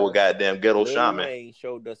in there with goddamn ghetto shaman. Lil Wayne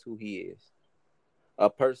showed us who he is. A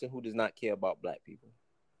person who does not care about black people.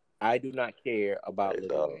 I do not care about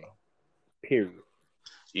Lil Wayne. Period.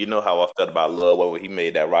 You know how I felt about Lil Wayne when he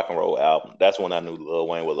made that rock and roll album. That's when I knew Lil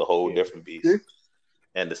Wayne was a whole different beast.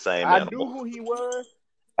 And the same animal. I knew who he was.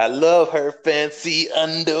 I love her fancy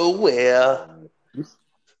underwear.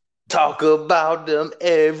 Talk about them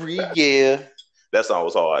every year. That song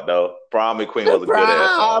was hard, though. Prom Queen was a good ass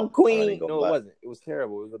song. Prom Queen. No, it wasn't. It was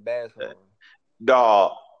terrible. It was a bad song.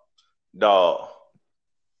 Dog.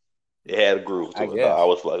 It had a groove to it. Dog. I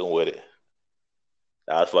was fucking with it.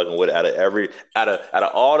 Out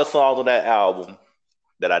of all the songs on that album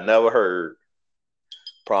that I never heard,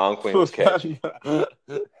 Prom Queen was catchy. Did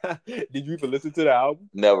you even listen to the album?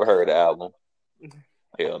 Never heard the album.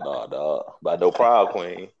 Hell no, dog. But I know Prom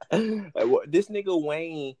Queen. This nigga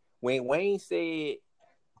Wayne, when Wayne said,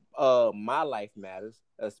 my life matters,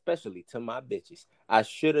 especially to my bitches, I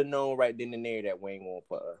should have known right then and there that Wayne won't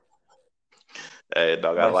for us. Hey,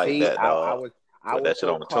 dog, I like that, dog. I was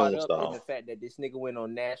so caught up in the fact that this nigga went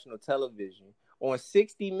on national television on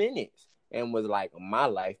 60 Minutes and was like, my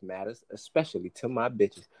life matters, especially to my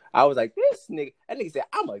bitches. I was like, that nigga said,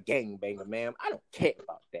 I'm a gangbanger, man. I don't care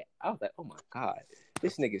about that. I was like, oh my God,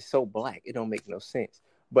 this nigga is so black. It don't make no sense.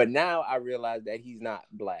 But now I realize that he's not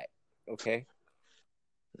black. Okay,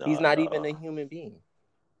 he's not even a human being.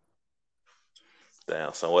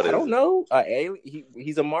 Damn, so what is I don't know.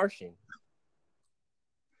 He's a Martian.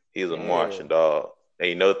 He's a Martian, dog. And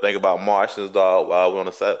you know the thing about Martians, dog, while we're on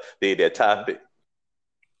that topic,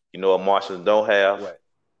 you know what Martians don't have? What?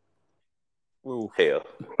 Oof. Hell.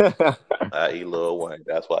 I eat Lil Wayne.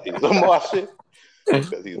 That's why he's a Martian.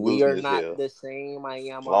 Because he's we are as not hell. the same. I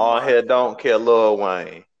am Long hair don't care, Lil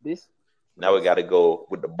Wayne. Now we got to go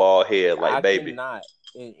with the bald head like Baby. I cannot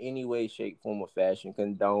in any way, shape, form, or fashion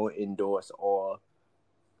condone, endorse, or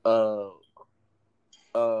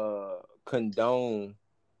condone.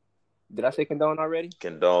 Did I say condone already?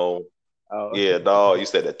 Condone. Oh. Yeah, dog. You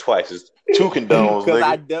said that twice. It's 2 condones, because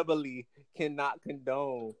I doubly cannot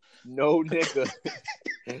condone no nigga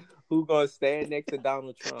who gonna stand next to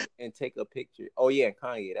Donald Trump and take a picture. Oh yeah,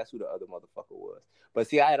 Kanye. That's who the other motherfucker was. But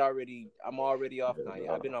see, I'm already off Kanye.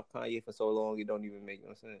 I've been off Kanye for so long it don't even make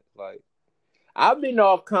no sense. Like, I've been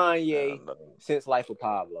off Kanye since Life of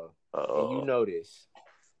Pablo, and you know this.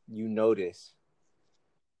 You know this.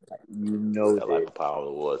 You know that Life of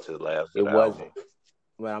Pablo was his last. It wasn't.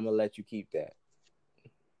 But I'm gonna let you keep that.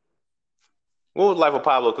 What was Life of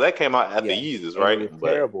Pablo? Because that came out after Yeezus, right? It was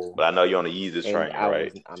terrible. But I know you're on the Yeezus train,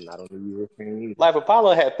 right? I'm not on the Yeezus train either. Life of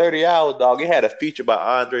Pablo had 30 hours, dog. It had a feature by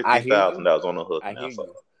Andre 3000 that was on the hook. I hear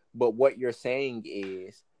you. But what you're saying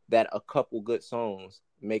is that a couple good songs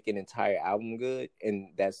make an entire album good,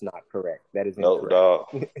 and that's not correct. That is incorrect. No,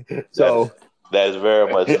 dog. So that is very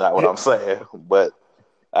much not what I'm saying. But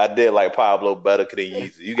I did like Pablo better than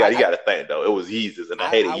Yeezus. You got to think though. It was Yeezus, and I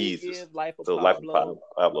hated Yeezus. Life of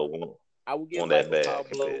Pablo won. I will give Life of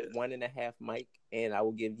Pablo 1.5 mic, and I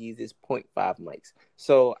will give Yeezus 0.5 mics.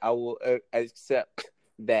 So I will accept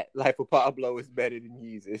that Life of Pablo is better than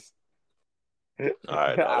Yeezus. All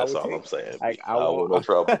right, no, that's all I'm saying. I want no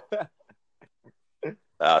trouble.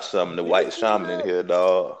 I'll summon the white shaman in here,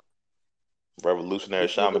 dog. Revolutionary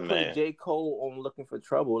shaman, man. J. Cole on Looking for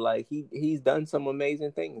Trouble. Like, he's done some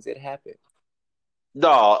amazing things. It happened.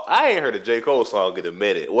 Dog, I ain't heard a J. Cole song in a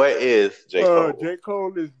minute. Where is J. Cole? J.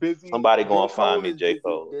 Cole is busy. Somebody go and find me J.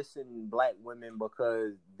 Cole. Dissing black women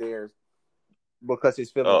because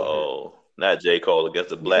his feelings. Uh-oh. Not J. Cole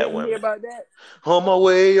against the black women. Hear about that? On my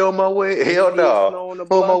way. Hell no.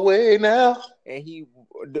 On my way now. And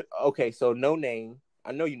so No Name.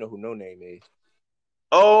 I know you know who No Name is.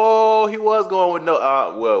 Oh, he was going with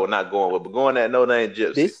not going with, but going that No Name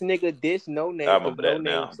Gypsy. This nigga, No Name. I remember that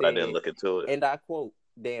now, but I didn't look into it. And I quote,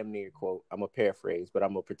 damn near quote. I'm going to paraphrase, but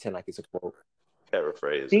I'm going to pretend like it's a quote.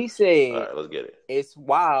 Paraphrase. He said, all right, let's get it. It's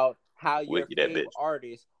wild how your favorite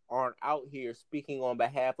artists aren't out here speaking on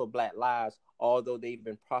behalf of Black lives, although they've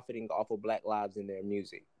been profiting off of Black lives in their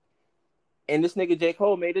music. And this nigga J.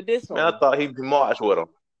 Cole made a diss song. Man, I thought he marched with him.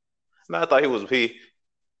 Man, I thought he was he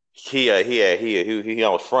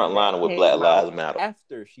on front line with Black Lives Matter.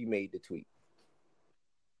 After she made the tweet.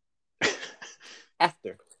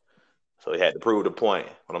 After. So he had to prove the point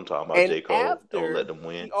when I'm talking about J. Cole. Don't let them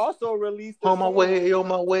win. He also released on my way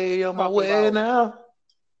now.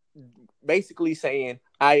 Basically saying,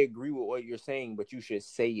 I agree with what you're saying, but you should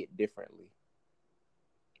say it differently.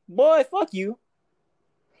 Boy, fuck you.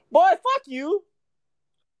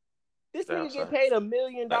 This nigga get paid $1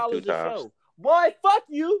 million a show. Boy, fuck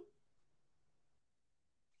you.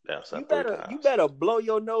 You better blow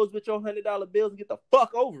your nose with your $100 bills and get the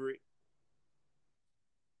fuck over it.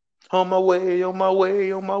 On my way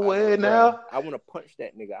now. I want to punch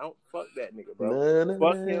that nigga. I don't fuck that nigga, bro.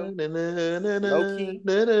 Fuck him. Low key.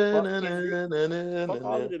 Fuck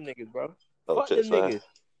all of them niggas, bro. Fuck them niggas.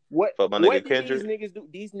 What do these niggas do?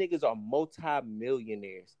 These niggas are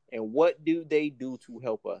multi-millionaires. And what do they do to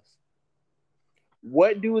help us?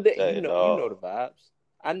 What do they? You know the vibes.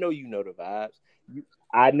 I know you know the vibes.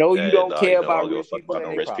 I know you don't care about rich people and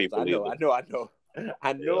their problems. I know.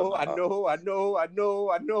 I know.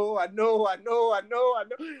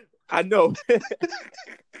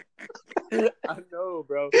 I know,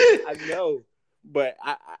 bro. I know. But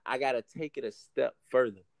I gotta take it a step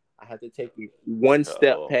further. I have to take it one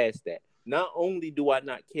step past that. Not only do I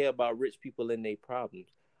not care about rich people and their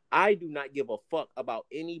problems, I do not give a fuck about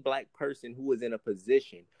any Black person who is in a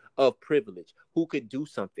position of privilege, who could do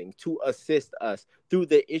something to assist us through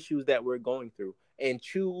the issues that we're going through and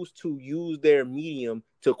choose to use their medium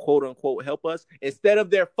to quote unquote help us instead of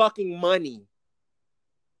their fucking money.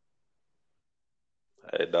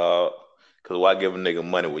 Hey, dog, because why give a nigga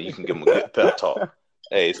money when you can give him a good pep talk?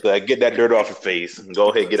 Hey, so get that dirt off your face and go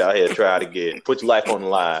ahead, get out here and try it again. Put your life on the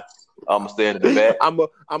line. I'm gonna stand in the back. I'm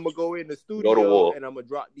gonna go in the studio and I'm gonna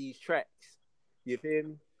drop these tracks. You feel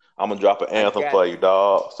me? I'm gonna drop an anthem for you,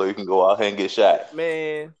 dog, so you can go out here and get shot.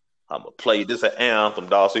 Man, I'm gonna play this an anthem,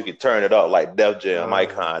 dog, so you can turn it up like Def Jam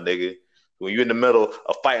icon, nigga. When you're in the middle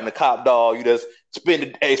of fighting the cop, dog, you just spin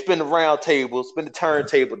the round table, spin the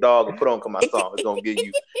turntable, dog, and put on my song. It's gonna give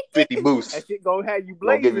you 50 boosts. That shit gonna have you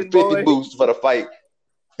blazing, gonna give you 50 boy. boosts for the fight.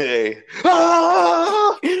 Hey.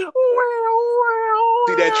 Ah! See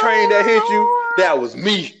that train that hit you? That was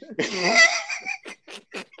me.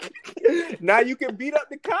 Now you can beat up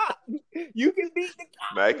the cop. You can beat the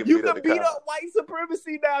cop. Man, you can beat up white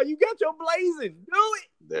supremacy now. You got your blazing. Do it.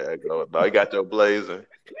 There you go. Now you got your blazing.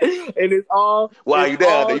 And it's all. While you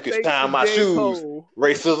down there, you can shine my shoes. Cole.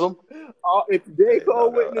 Racism. If J.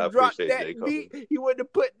 Cole wouldn't have dropped that beat, he wouldn't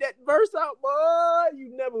have put that verse out, boy.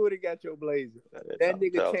 You never would have got your blazing. That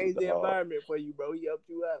nigga changed the environment for you, bro. He helped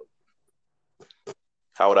you out.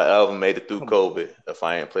 How would I ever made it through COVID if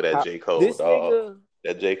I ain't play that J. Cole, dog? Nigga,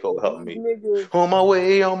 that J. Cole helped me. Niggas, on my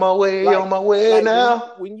way like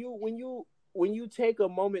now. When you take a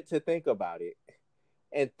moment to think about it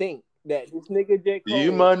and think that this nigga J. Cole,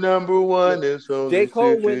 you my number one, and so J.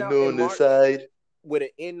 Cole went out on the side with an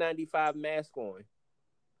N95 mask on.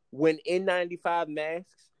 When N95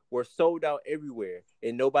 masks were sold out everywhere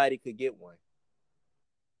and nobody could get one.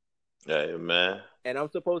 Yeah, man. And I'm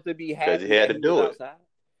supposed to be happy because he had to do it. Outside.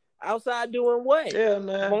 Outside doing what? Yeah,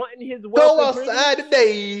 man. Wanting his go outside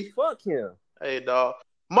today. Fuck him. Hey, dog.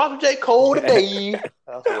 Marvin J. Cole today.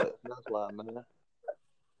 That's why, man.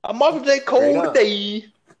 I'm Marvin J. Cole today.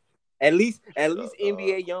 At least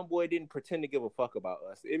NBA YoungBoy didn't pretend to give a fuck about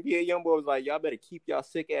us. NBA YoungBoy was like, y'all better keep y'all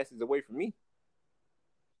sick asses away from me.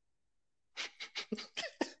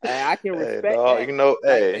 And I can respect dog, that. You know,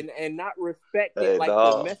 and not respect it like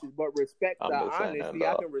the message, but respect the honesty.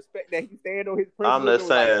 I can respect that he stand on his principles. I'm just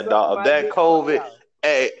saying, dog, if that COVID,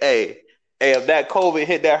 if that COVID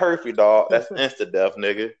hit that herpes, dog, that's insta death,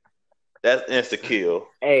 nigga. That's insta kill.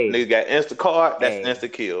 Nigga got insta card, that's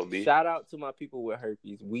insta kill, B. Shout out to my people with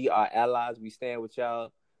herpes. We are allies. We stand with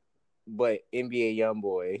y'all. But NBA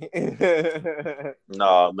YoungBoy.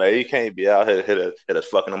 Nah, man, you can't be out here hit us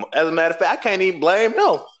fucking them. As a matter of fact, I can't even blame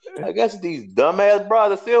them. I guess these dumbass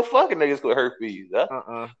brothers still fucking niggas with herpes.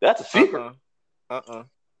 That's a secret.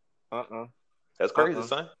 That's crazy,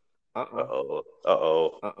 son. Uh-oh.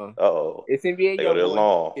 It's NBA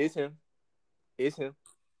YoungBoy. It's him.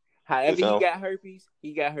 However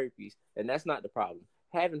he got herpes, and that's not the problem.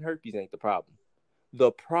 Having herpes ain't the problem.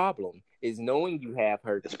 The problem is knowing you have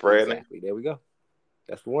herpes. Exactly. There we go.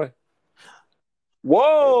 That's the one.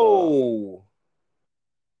 Whoa.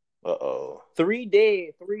 3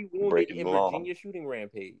 dead, 3 wounded in Virginia shooting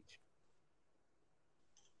rampage.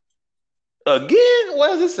 Again?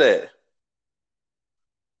 Where's this at?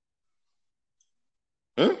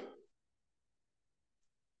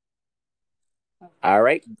 All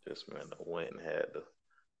right. This man went and had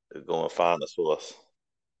to go and find the source.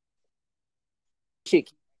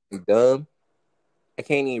 Shit, dumb. I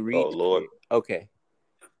can't even read. Oh, Lord. Okay.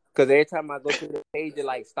 Because every time I go to the page, it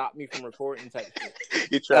like stop me from recording type shit.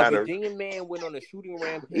 A Virginia man went on a shooting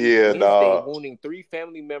rampage Wednesday, wounding 3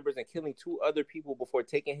 family members and killing 2 other people before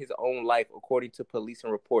taking his own life, according to police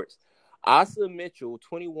and reports. Asa Mitchell,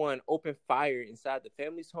 21, opened fire inside the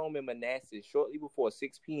family's home in Manassas shortly before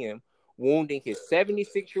 6 p.m., wounding his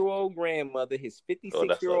 76-year-old grandmother, his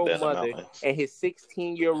 56-year-old mother, and his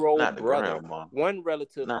 16-year-old brother. One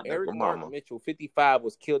relative, Eric Mark Mitchell, 55,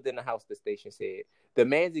 was killed in the house, the station said. The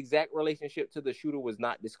man's exact relationship to the shooter was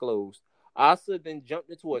not disclosed. Asa then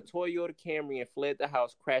jumped into a Toyota Camry and fled the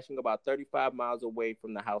house, crashing about 35 miles away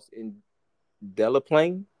from the house in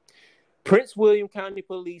Delaplane. Prince William County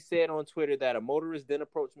Police said on Twitter that a motorist then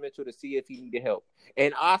approached Mitchell to see if he needed help,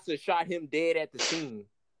 and Asa shot him dead at the scene.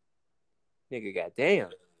 Nigga, goddamn.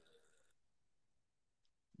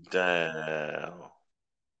 Damn.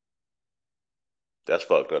 That's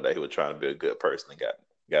fucked up that he was trying to be a good person and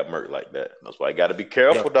got murked like that. That's why you got to be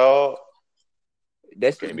careful, dog.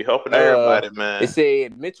 That's can't be helping everybody, man. It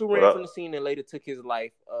said Mitchell ran from the scene and later took his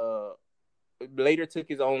life. Later took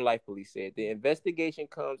his own life, police said. The investigation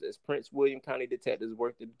comes as Prince William County detectives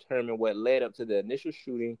work to determine what led up to the initial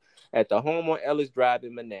shooting at the home on Ellis Drive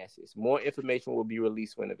in Manassas. More information will be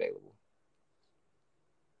released when available.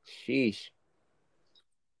 Sheesh.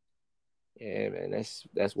 Yeah, man, that's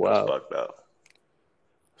wild. That's fucked up.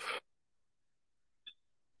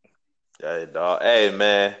 Hey, dog. Hey,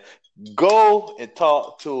 man, go and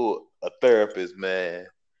talk to a therapist, man.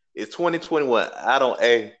 It's 2021.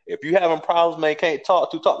 If you having problems, man, can't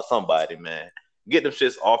talk to somebody, man. Get them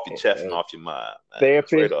shits off your chest and off your mind, man. Therapist.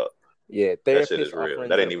 Straight up. Yeah, therapists that shit is real.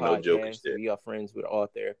 That ain't even no joke and shit. We are friends with all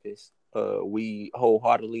therapists. We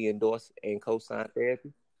wholeheartedly endorse and co-sign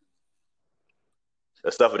therapy.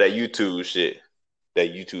 That stuff of that YouTube shit.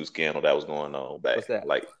 that YouTube scandal that was going on back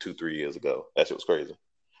like 2-3 years ago. That shit was crazy.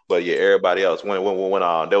 But yeah, everybody else went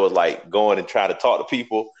on. They was like going and trying to talk to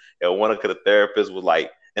people, and one of the therapists was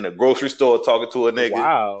like in a grocery store talking to a nigga.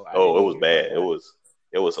 Wow. Oh, it was bad. It was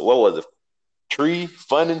what was it?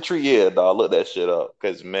 Funding Tree. Yeah, dog. Look that shit up.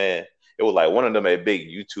 Cause man, it was like one of them big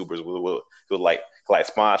YouTubers was like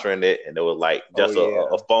sponsoring it, and it was like just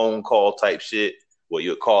a phone call type shit where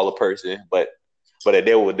you'd call a person, but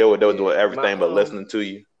they were doing everything but listening to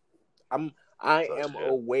you. I am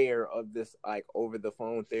aware of this like over the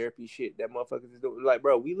phone therapy shit that motherfuckers is doing. Like,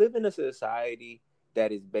 bro, we live in a society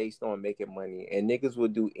that is based on making money, and niggas will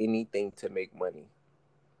do anything to make money.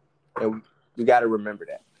 And we got to remember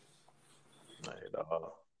that. Hey,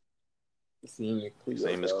 dog. See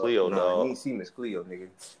Miss Cleo, dog. You ain't see Miss Cleo, nigga.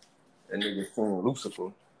 That nigga seen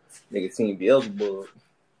Lucifer. Nigga seen Beelzebub.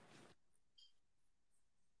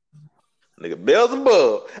 Nigga,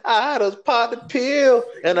 Beelzebub. I had us pop the pill,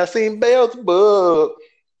 and I seen Beelzebub.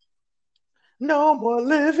 No more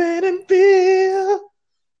living in fear.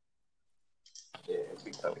 Yeah,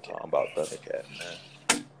 I'm talking about Thundercat,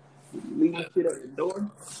 man. Leaving shit at the door.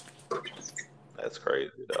 That's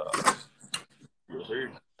crazy, dog.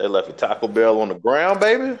 They left your Taco Bell on the ground,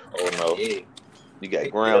 baby? Oh, no. Yeah. You got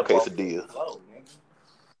ground quesadillas.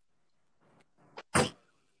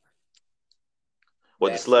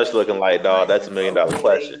 What the slush looking like, dog? That's $1 million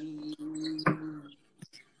question.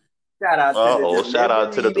 Shout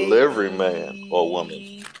out to the delivery man or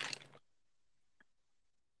woman.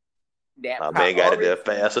 My man got it there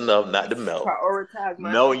fast enough not to melt.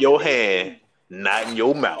 Melt in your hand, not in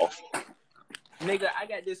your mouth. Nigga, I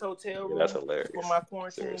got this hotel room that's hilarious. For my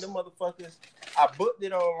quarantine. Seriously. Them motherfuckers, I booked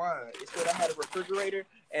it online. It said I had a refrigerator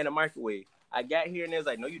and a microwave. I got here and they was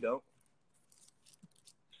like, no, you don't.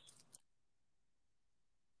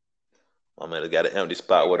 My man got an empty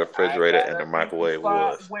spot where the refrigerator and the microwave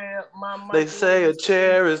was. They say a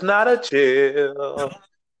chair is not a chair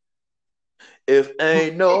if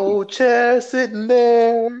ain't no chair sitting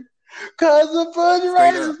there, cause the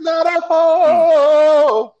refrigerator is not a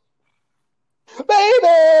home.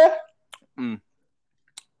 Baby.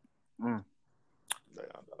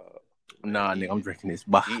 Nah, nigga, I'm drinking this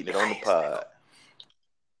bar. Eating it on the pod.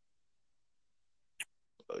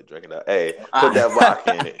 Oh, drinking that. Hey, put that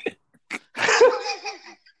vodka in it.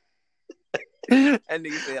 That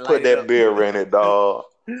nigga said, put that beer in it, dog.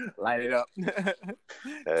 Light it up. Turn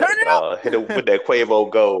it up. Hit it with that Quavo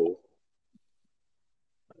Gold.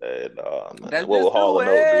 And what will Hall and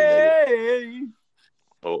Oates do, nigga?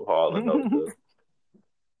 What Hall and Oates do?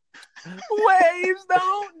 Waves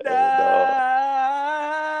don't die.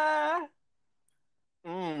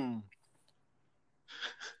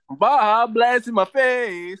 Bob blast in my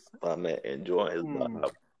face. My man enjoying his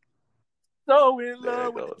Bob. So in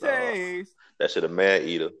love with the taste. That shit a man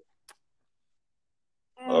eater.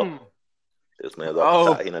 Oh, this man's off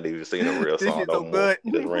the top. He not even singing a real song no more. Good.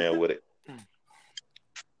 He just ran with it.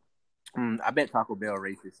 I bet Taco Bell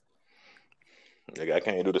racist. Nigga, I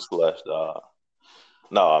can't do the slush, dog.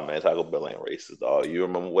 No, man, Taco Bell ain't racist, dog. You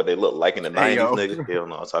remember what they looked like in the 90s, nigga? Hell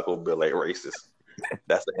no, Taco Bell ain't racist.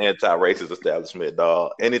 That's the anti-racist establishment,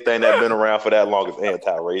 dog. Anything that been around for that long is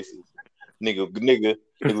anti-racist.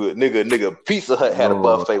 Nigga, Pizza Hut had a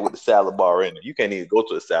buffet with the salad bar in it. You can't even go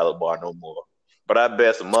to a salad bar no more. But I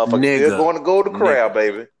bet some motherfuckers still going to Golden Corral,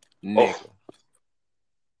 baby. Nigga. Oh.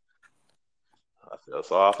 I feel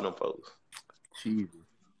sorry for them folks. Jesus.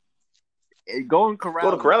 Golden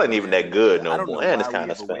Corral ain't even that good no more. And it's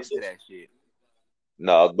kind of expensive.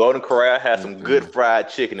 No, Golden Corral had some good fried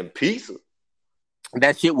chicken and pizza.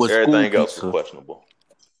 That shit was everything else was questionable.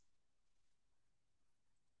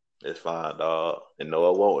 It's fine, dog. And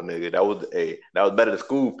no, it won't, nigga. That was better than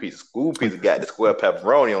school pizza. School pizza got the square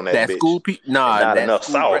pepperoni on that bitch. School pizza, not enough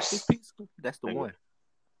sauce. Pizza, that's the one.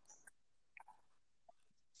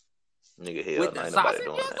 Nigga, hell, ain't nobody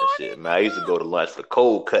doing that shit. Man, I used to go to lunch for the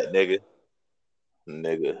cold cut, nigga.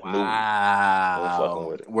 Wow. Fucking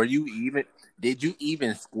with it. Were you even? Did you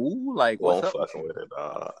even school? Like, what's up? Fucking with it,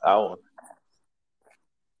 dog.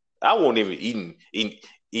 I won't even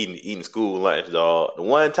eating school lunch, dog. The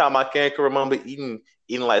one time I can remember eating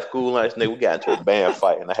like school lunch, nigga, we got into a band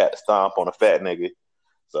fight and I had to stomp on a fat nigga.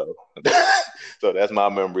 So that's my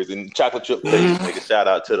memories. And chocolate chip cookies, nigga. Shout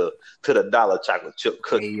out to the dollar chocolate chip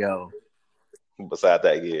cookie. Hey, yo. Besides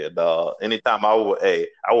that, yeah, dog. Anytime I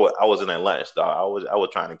was in that lunch, dog. I was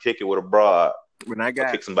trying to kick it with a broad. When I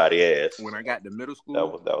got kick somebody's ass. When I got to middle school, that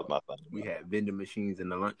was my thing. We had vending machines in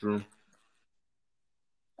the lunchroom.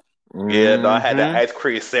 Yeah, dog, I had that ice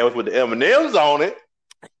cream sandwich with the M&Ms on it.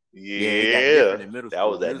 Yeah, in middle that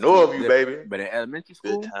school. was that know of you, baby. But in elementary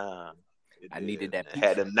school, good time. I needed that pizza.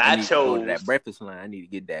 Had them nachos. I need to go to that breakfast line. I need to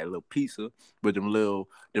get that little pizza with them little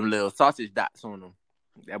sausage dots on them.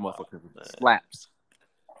 That motherfucker slaps.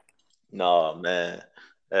 No, man.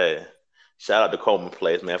 Hey, shout out to Coleman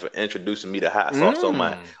Place, man, for introducing me to hot sauce on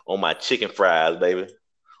my chicken fries, baby.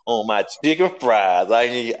 On my chicken fries.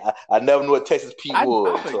 I never knew what Texas Pete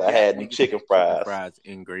was until I had them chicken fries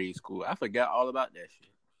in grade school. I forgot all about that shit.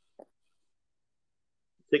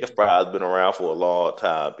 Chicken fries been around for a long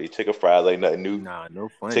time. Chicken fries ain't nothing new. Nah, no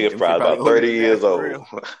funny. Chicken fries about 30 years old.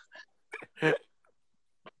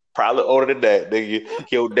 Probably older than that. Nigga,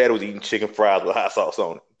 your dad was eating chicken fries with hot sauce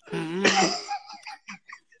on it.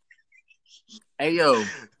 Hey yo,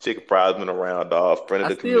 chicken fries been around, dog. Friend of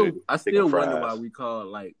the community. I still wonder why we call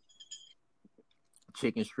like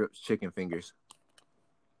chicken strips chicken fingers.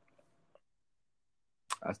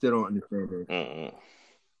 I still don't understand it.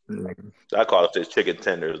 I call it just chicken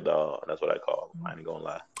tenders, dog. That's what I call them. I ain't gonna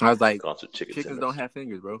lie. I was like, chickens don't have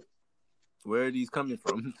fingers, bro. Where are these coming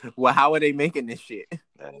from? Well, how are they making this shit?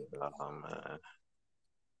 Man.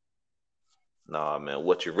 Nah, man.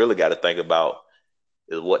 What you really got to think about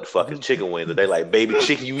is what the fuck is chicken wings. Are they like baby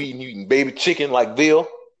chicken? You eating baby chicken like Bill?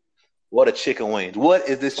 What are chicken wings? What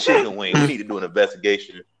is this chicken wing? We need to do an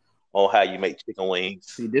investigation on how you make chicken wings.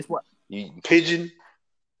 See, this what you eating pigeon?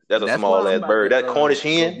 That's a small ass bird. That Cornish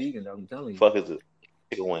hen? Vegan, I'm telling you. Fuck is it?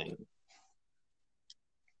 Chicken wing.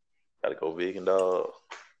 Gotta go vegan, dog.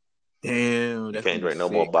 Damn. You can't drink no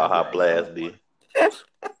more Baja Blast, B.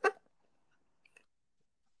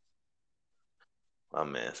 My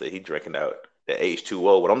man said he drinking out that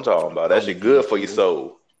H2O. What I'm talking about. That shit good for your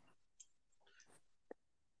soul.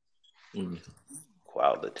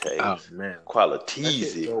 Quality. Oh, man.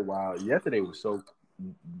 Quality. So wild. Yesterday was so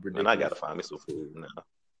ridiculous. Man, I gotta find me some food now.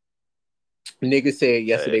 Nigga said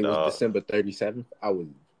yesterday was December 37th. I was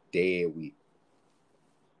dead weak.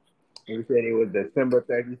 He said it was December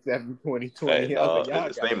 37th, 2020. Hey, dog,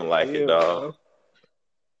 it's seeming like it, dog.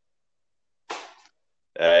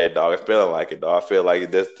 Hey, dog, it's feeling like it, dog. I feel like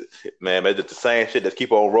it's just the same shit that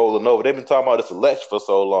keep on rolling over. They've been talking about this election for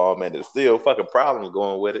so long, man. There's still fucking problems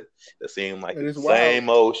going with it. It seems like it's the same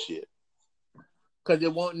old shit. Because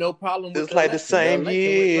it won't no problem with it's like the same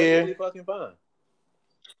year. Really fucking fine.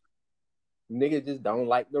 Niggas just don't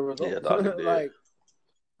like the results. Yeah, dog, like,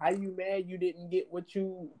 how you mad you didn't get what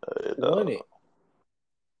you wanted?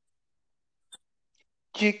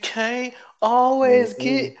 You can't always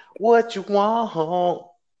get what you want.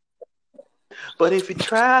 But if you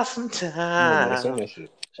try sometime.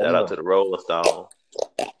 Shout out to the Rolling Stones.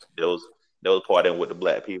 They was partying with the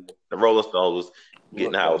black people. The Rolling Stones was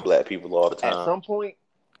getting high with black people all the time. At some point,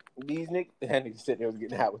 these niggas said they was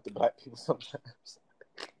getting high with the black people sometimes.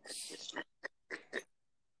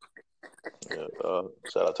 Yeah,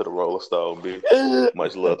 shout out to the Rolling Stone, B.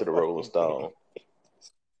 Much love to the Rolling Stone.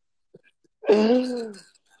 I'm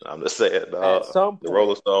just saying, dog. At some point, the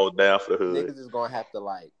Rolling Stones down for the hood. Niggas is gonna have to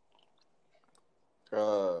like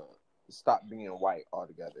stop being white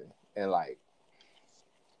altogether and like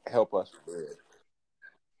help us with it.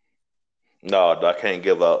 No, I can't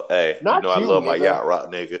give up. Hey, I love my yacht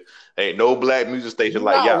rock, nigga. Ain't no black music station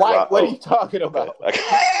like yacht rock. What are you talking about?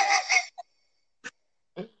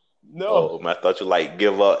 No. Oh, man, I thought you like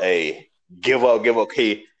give up a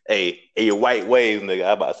white waves, nigga.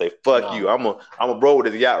 I about to say fuck you. I'm a bro with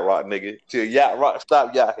this yacht rock, nigga. Till yacht rock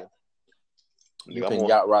stop yachting. You can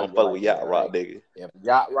yacht rock. I'm fucking with yacht rock, nigga. If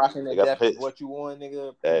yacht rocking the death is what you want,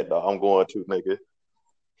 nigga. Hey, dog, I'm going to, nigga.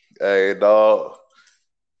 Hey, dog.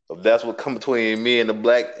 If that's what come between me and the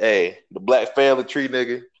black family tree,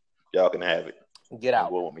 nigga, y'all can have it. Get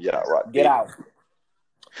out. Yacht rock. Get out.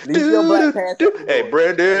 Leave your black pants. Hey,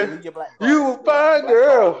 Brandon, you a fine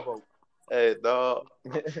girl. Hey, dog.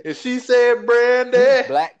 And she said, Brandon,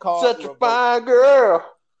 black card such a fine girl.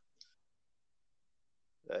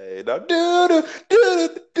 Hey, dog. That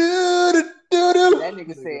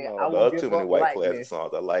nigga said, I will give too many up white classic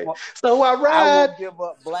songs I like. So I ride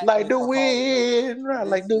like the wind. Ride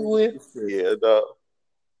like the wind. Yeah, dog.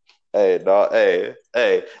 Hey, dog. Hey,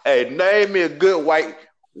 name me a good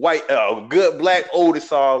good black oldie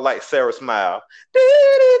song like Sarah Smile. Well,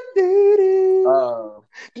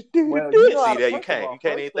 see that you can't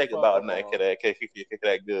even think about nothing.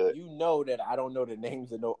 That good. You know that I don't know the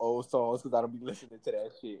names of no old songs because I don't be listening to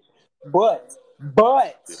that shit. But,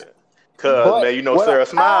 man, you know Sarah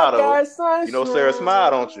Smile though. You know Sarah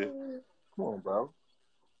Smile, don't you? Come on, bro.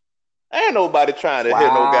 Ain't nobody trying to hit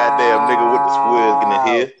no goddamn nigga with the squiz in the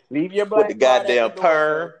head. Leave your black with the goddamn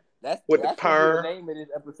perm. That's the perm. The name of this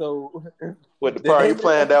episode. With the perm, you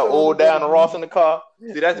playing that old Diana Ross in the car?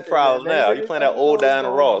 See, that's the problem now. You playing that old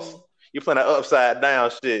Diana Ross. You playing that upside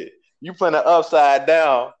down shit. You playing that upside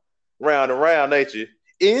down, round and round, ain't you?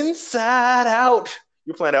 Inside out.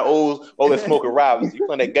 You playing that old Smokey Robinson. You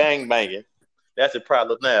playing that gang banging. That's your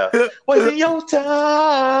problem now. Wasting your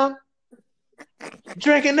time.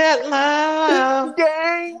 Drinking that lime.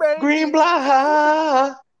 Gang banging. Green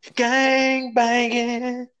block. Gang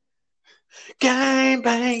banging. Gang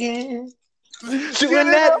banging.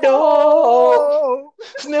 Shooting that door.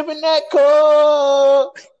 Sniffing that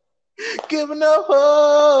coke. Giving up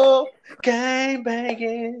hope. Gang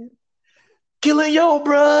banging. Killing your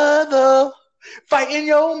brother. Fighting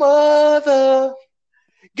your mother.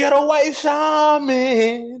 Get a white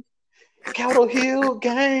shaman. Capitol Hill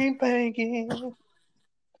gang banging.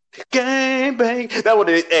 Gang bang. That would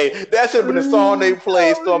have that should have been the song they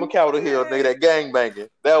played storming Capitol Hill, nigga. That gang banging.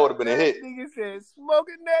 That would have been a hit. Nigga said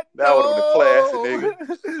smoking that. That would have been a classic,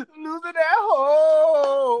 nigga. Losing that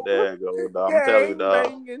hoe. There you go, dog. I'm telling you, dog.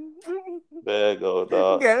 Banging. There you go,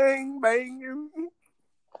 dog. Gang banging.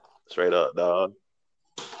 Straight up, dog.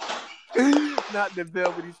 Not the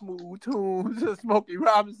velvety smooth tunes of Smokey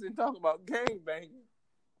Robinson talking about gang banging.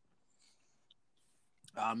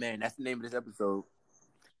 Oh man, that's the name of this episode.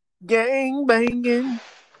 Gang banging.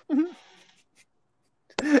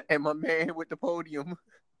 And my man with the podium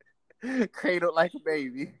cradled like a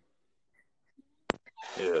baby.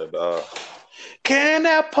 Yeah, dog. Can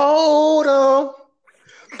that podium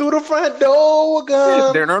through the front door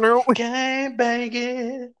gun? Gang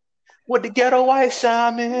banging. With the ghetto white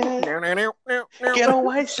shaman. Ghetto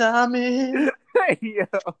white shaman. Yo.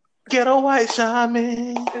 Ghetto white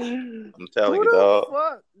shaman. I'm telling you, dog.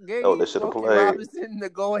 Oh, they should have played. Robinson to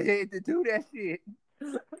go ahead to do that shit.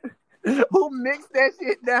 Who mixed that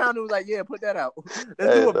shit down and was like, yeah, put that out.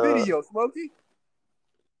 Let's do a video, Smokey.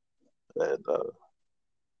 Hey, dog.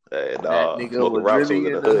 Hey, dog. Smokey Robinson was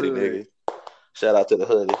in the hoodie, nigga. Shout out to the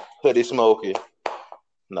hoodie. Hoodie Smokey.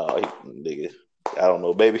 No, nigga. I don't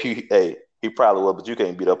know, baby. He probably will, but you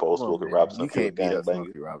can't beat up old Smokey Robinson. You can't beat up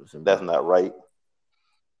Smokey Robinson. That's not right.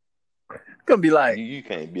 Gonna be like, you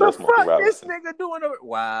can't beat up Smokey Robinson. This nigga doing it.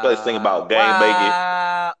 Wow. Let's think about gang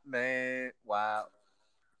banging. Man. Wow.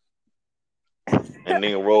 And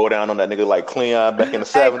nigga roll down on that nigga like Cleon back in the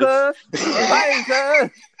 70s.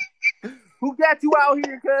 Cuz. Who got you out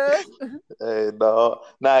here, cuz? Hey, dog.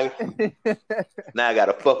 Now I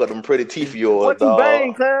gotta fuck up them pretty teeth of yours, what dog. What you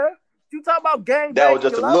bang, cuz? You talking about gang banging? That was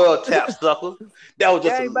just a little tap sucker. That was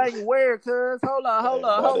just gang banging where, cuz? Hold up.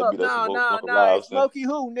 No. Smokey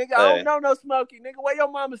who, nigga? I don't know no Smokey, nigga. Where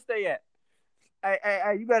your mama stay at?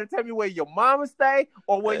 Hey, you better tell me where your mama stay,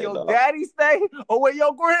 or where your daddy stay, or where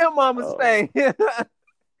your grandmama stay.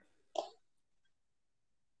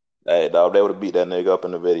 Hey, dog, they would have beat that nigga up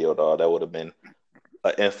in the video, dog. That would have been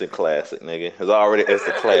an instant classic, nigga. It's already an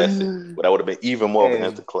instant classic, but that would have been even more of an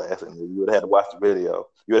instant classic. Nigga. You would have had to watch the video.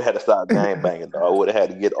 You would have had to stop gang banging, dog. Would have had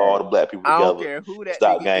to get all the black people together. I don't care who that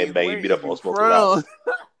stop gang banging, beat up on Smokey Robinson.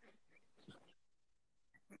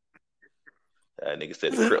 That nigga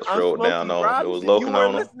said the Crips rolled down on him. It was loking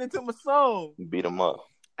on him. Listening to my song. Beat him up.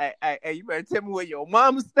 Hey, you better tell me where your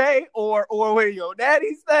mama stay, or where your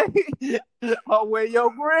daddy stay, or where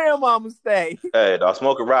your grandmama stay. Hey, dog,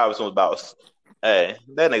 Smokey Robinson was about. Hey,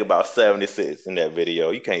 that nigga about 76 in that video.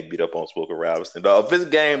 You can't beat up on Smokey Robinson, dog. If it's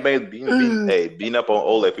gang bang, beating up on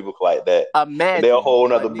old people like that, they're a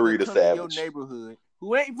whole other breed of savage. Your neighborhood,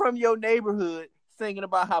 who ain't from your neighborhood, singing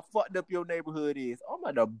about how fucked up your neighborhood is. I'm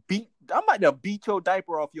about to beat your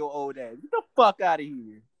diaper off your old ass. Get the fuck out of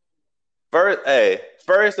here.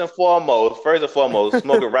 First and foremost,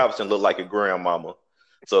 Smokey Robinson looked like a grandmama.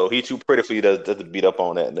 So he too pretty for you to beat up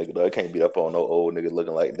on that nigga, though. He can't beat up on no old nigga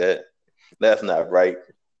looking like that. That's not right.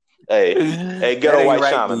 Hey, get a white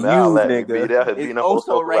right shaman, man. I'll let me beat up on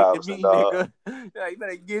Smokey right Robinson, to me, dog. Nigga. You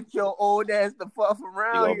better get your old ass the fuck from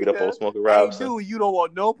around here. You gonna beat up on Smokey Robinson? Hey, dude, you don't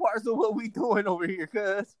want no parts of what we doing over here,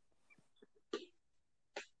 cuz.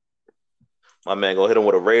 My man gonna hit him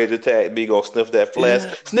with a rage attack. B gonna sniff that flesh.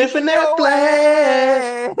 Sniffing that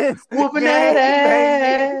flesh. Whooping that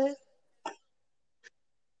ass.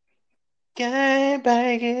 Gang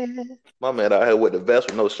banging. My man out here with the vest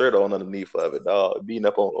with no shirt on underneath of it, dog. Beating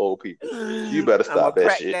up on old people. You better stop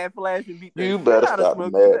that shit. That flash and beat you better stop the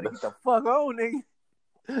madness. Get the fuck on,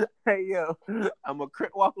 nigga. Hey, yo. I'm gonna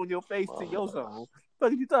walk on your face to your song.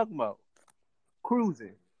 What are you talking about?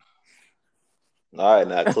 Cruising. All right,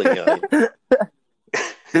 now Cleon.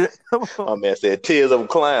 My man said tears of a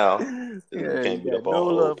clown. Yeah, can't beat up on no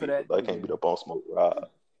love people. for that. I can't beat up on Smokey Rob.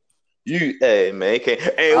 Hey man, can't.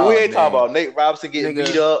 Hey, we ain't talking about Nate Robinson getting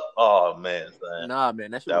beat up. Oh man, son. Nah,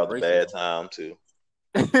 man, that was a bad time too.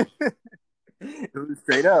 It was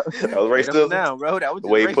straight up. That was racism down, bro. That was the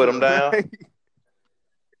way he put him down.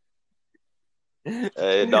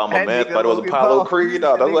 Hey, dog, my man thought it was Apollo Creed,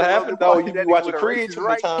 dog. That's what happened, dog. You be watching Creed too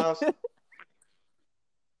many times.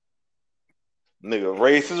 Nigga,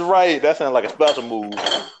 race is right. That sounds like a special move.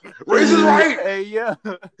 Race is right. Hey, yeah.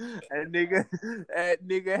 That nigga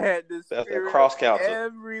had the spirit. That's a cross counter.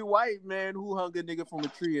 Every white man who hung a nigga from a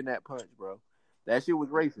tree in that punch, bro. That shit was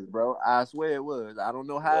racist, bro. I swear it was. I don't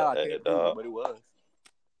know how. I can't prove it, but it was.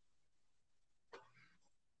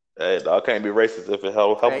 Hey, dog, can't be racist if it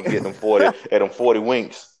help him get them 40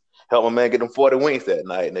 winks. Help my man get them 40 winks that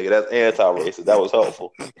night, nigga. That's anti-racist. That was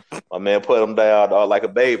helpful. My man put him down, dog, like a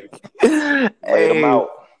baby. Laid him out.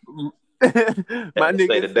 My nigga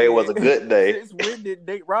say today was a good day. Since when did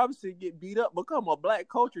Nate Robinson get beat up become a black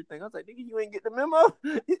culture thing? I was like, nigga, you ain't get the memo?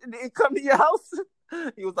 He didn't come to your house?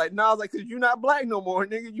 He was like, no. I was like, because you're not black no more,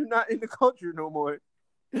 nigga. You're not in the culture no more.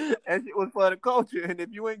 That shit was for the culture. And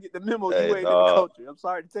if you ain't get the memo, you ain't in the culture. I'm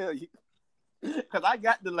sorry to tell you. Because I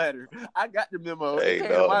got the letter. I got the memo. It came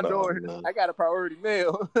to my door. I got a priority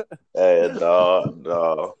mail. Hey, dog.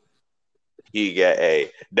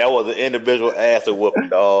 That was an individual ass whooping,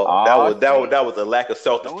 dog. That was a lack of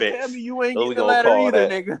self-defense. Don't tell me you ain't get the letter either,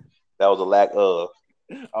 nigga. That was a lack of.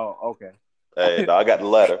 Oh, okay. Hey, dog, I got the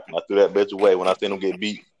letter. I threw that bitch away when I seen him get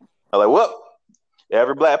beat. I was like, what?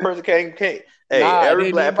 Every black person can't.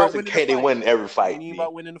 Every black person can't win every fight. It ain't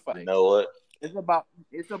about winning the fight. You know what? It's about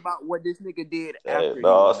what this nigga did after he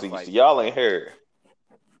won the fight. See, y'all ain't heard.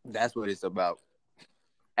 That's what it's about.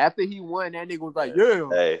 After he won, that nigga was like, "Yeah,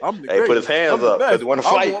 I'm the greatest. Put his hands up because he want to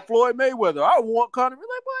fight. I want Floyd Mayweather. I want Conor." We're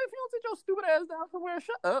like, boy, if you don't sit your stupid ass down somewhere,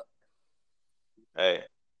 shut up. Hey,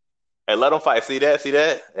 let them fight. See that?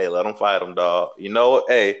 Hey, let them fight them, dog. You know what?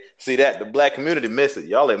 Hey, see that? The black community miss it.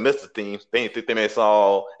 Y'all ain't missed the theme. They ain't think they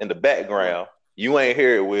song in the background. You ain't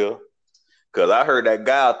hear it, Will. Because I heard that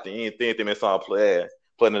guy thing, they song playing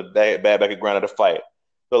in the background of the fight.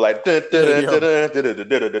 So like,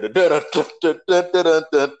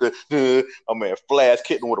 my man Flash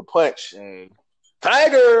kicked him with a punch.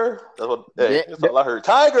 Tiger. That's all I heard.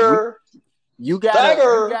 Tiger. You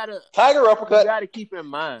gotta Tiger uppercut. You gotta keep in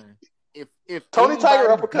mind if Tony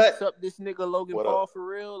Tiger uppercut beats up this nigga Logan Paul for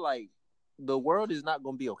real, like the world is not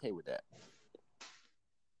gonna be okay with that.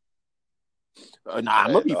 I'm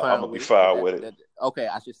gonna be fine. With it. Okay,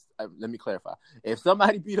 let me clarify. If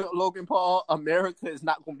somebody beat up Logan Paul, America is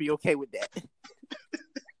not gonna be okay with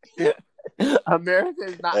that. America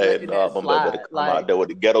is not letting that slide. Come out there with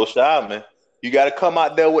the ghetto shaman. You got to come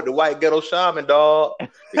out there with the white ghetto shaman, dog.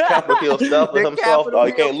 The Capitol Hill stuff for himself, dog.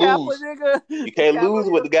 You can't lose. You can't lose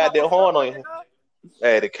with the goddamn horn on you.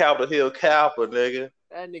 Hey, the Capitol Hill Kappa, nigga.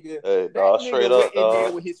 That nigga, hey, dog, straight up, in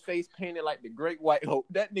there with his face painted like the Great White Hope.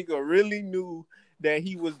 That nigga really knew that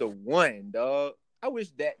he was the one, dog. I wish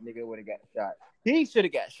that nigga would have got shot. He should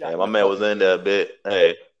have got shot. Hey, my man was in there a bit.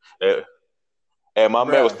 Hey, my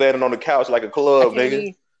man was standing on the couch like a club,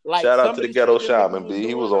 nigga. Shout out to the ghetto shaman, B.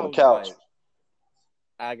 He was on the couch.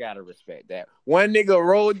 I gotta respect that. One nigga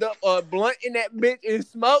rolled up a blunt in that bitch and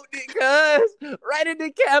smoked it, cuz. Right in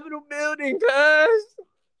the Capitol building, cuz.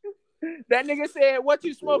 That nigga said, "What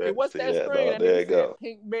you smoking? What's that strain?" That nigga said,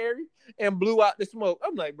 "Pinkberry," and blew out the smoke.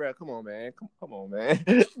 I'm like, bro, come on, man. Come on, man.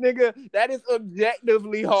 Nigga, that is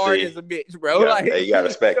objectively hard as a bitch, bro. You gotta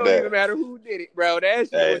respect that. It don't even matter who did it, bro. That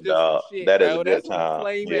shit was just some shit, that bro. Is a That's good some time.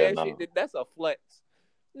 flame ass shit. That's a flex.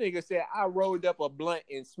 Nigga said, I rolled up a blunt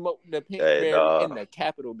and smoked the Pinkberry in the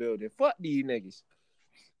Capitol building. Fuck these niggas.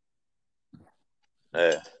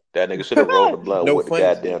 Yeah, that nigga should have rolled the blunt with the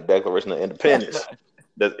goddamn Declaration of Independence.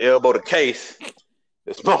 That's elbow the case.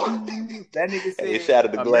 The smoke. That nigga said, he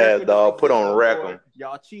shattered the glass, dog. Put on record.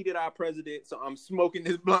 Y'all cheated our president, so I'm smoking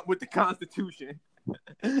this blunt with the Constitution.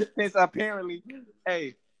 Since apparently,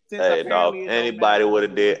 dog, anybody would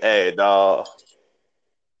have did.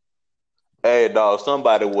 Hey, dog,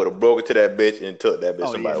 somebody would have broke into that bitch and took that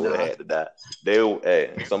bitch. Somebody would have had to die.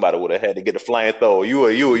 Somebody would have had to get the flamethrower.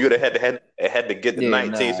 You'd have had to get the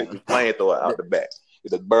 1960 flamethrower out the back.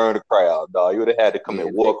 You'd have burned the crowd, dog. You would have had to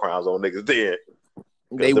commit war crimes on niggas then.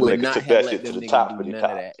 They would not have let them niggas do none of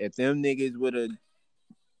that. If them niggas would have...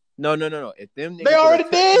 No. If them niggas they already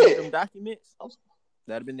did them documents,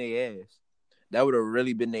 that'd have been their ass. That would have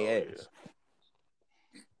really been their ass.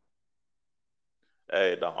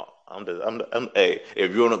 Hey, dog.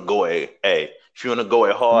 If you wanna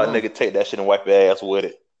go hard, nigga, take that shit and wipe your ass with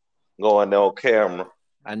it. Go in there on camera.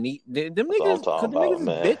 I need them niggas. Because the niggas is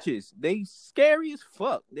bitches. They scary as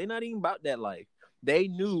fuck. They not even about that life. They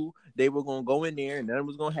knew they were gonna go in there and nothing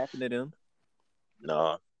was gonna happen to them.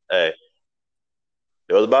 No, it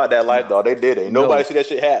was about that life, dog. They did it. Nobody see that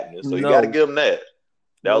shit happening, so you got to give them that.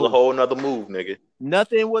 That was a whole nother move, nigga.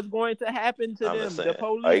 Nothing was going to happen to them. Saying, the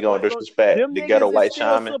police. Are you gonna disrespect them the ghetto white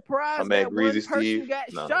still shaman? Surprised My man that Greasy one person Steve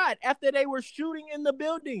got shot after they were shooting in the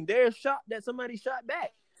building. They're shocked that somebody shot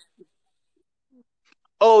back.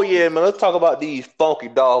 Oh yeah, man. Let's talk about these funky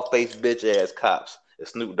dog face bitch ass cops. As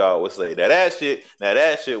Snoop Dogg would say. Now that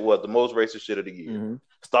shit was the most racist shit of the year. Mm-hmm.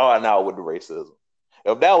 Starting out with the racism.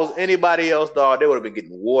 If that was anybody else, dog, they would have been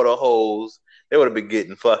getting water hose. They would have been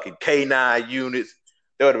getting fucking K9 units.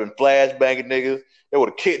 They would have been flashbanging niggas. They would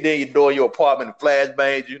have kicked in your door, your apartment, and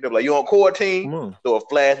flashbanged you. They were like, you on quarantine? So a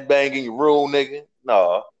flashbang in your room, nigga.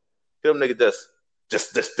 Nah. Them niggas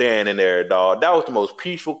just standing there, dog. That was the most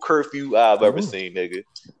peaceful curfew I've ever seen, nigga.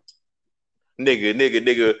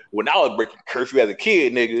 Nigga. When I was breaking curfew as a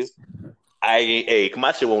kid, nigga,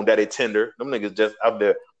 my shit wasn't that tender. Them niggas just out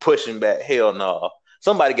there pushing back. Hell nah.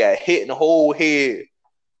 Somebody got hit in the whole head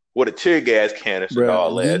with a tear gas canister,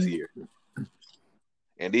 dog, last year.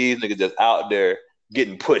 And these niggas just out there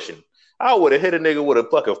getting pushing. I would have hit a nigga with a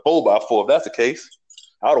fucking 4x4 if that's the case.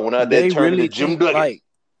 I would have went out there and turned into Jim Duggan. Like,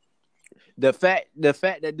 the fact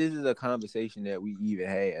that this is a conversation that we even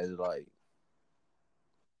had is like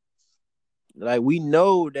we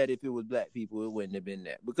know that if it was black people, it wouldn't have been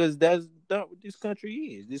that, because that's not what this country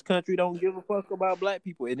is. This country don't give a fuck about black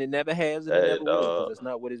people, and it never has, and it never will, because that's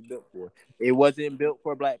not what it's built for. It wasn't built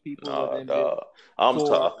for black people. Nah, it wasn't built I'm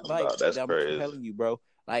talking about that's crazy. I'm telling you, bro.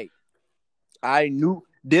 Like, I knew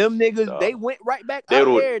them niggas. They went right back out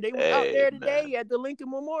there. They were out there today at the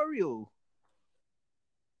Lincoln Memorial.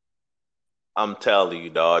 I'm telling you,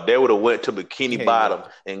 dog. They would have went to Bikini Bottom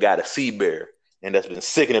and got a sea bear. And that's been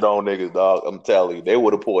sicking it on niggas, dog. I'm telling you, they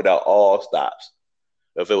would have pulled out all stops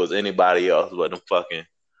if it was anybody else but them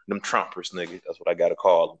Trumpers, niggas. That's what I gotta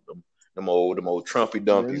call them. Them old Trumpy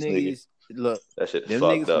dumpies, niggas. Look, that shit them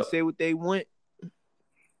fucked niggas up. Can say what they want,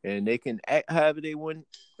 and they can act however they want.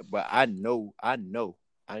 But I know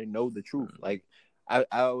the truth. Like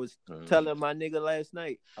I was telling my nigga last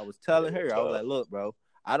night. I was telling her, I was like, look, bro,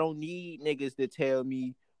 I don't need niggas to tell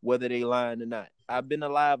me whether they lying or not. I've been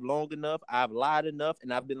alive long enough. I've lied enough,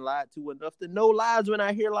 and I've been lied to enough to know lies when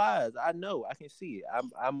I hear lies. I know. I can see it.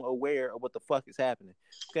 I'm aware of what the fuck is happening.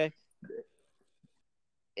 Okay.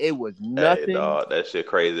 It was nothing. Hey, dog, that shit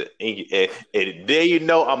crazy. And then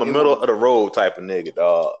I'm a middle of the road type of nigga,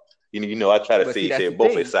 dog. You know, I try to say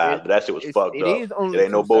both sides, but that shit was fucked up. It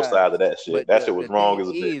ain't no both sides of that shit. That shit was wrong as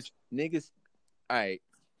a bitch. Niggas, all right.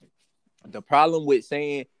 The problem with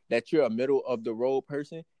saying that you're a middle of the road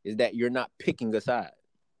person is that you're not picking a side.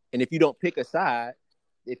 And if you don't pick a side,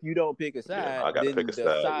 then the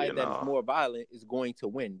side that is more violent is going to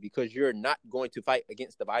win, because you're not going to fight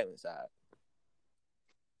against the violent side.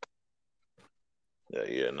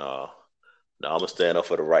 No, I'm gonna stand up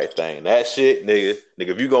for the right thing. That shit, nigga,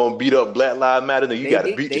 if you gonna beat up Black Lives Matter, then you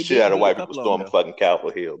gotta beat the shit out of white people storming fucking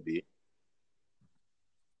Capitol Hill, B.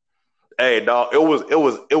 Hey, dog, it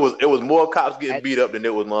was more cops getting beat up than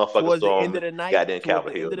it was motherfuckers storming goddamn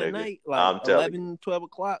Capitol Hill, nigga. I'm telling 11, 12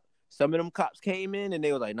 o'clock, some of them cops came in and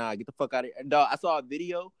they was like, nah, get the fuck out of here. Dog, I saw a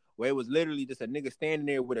video where it was literally just a nigga standing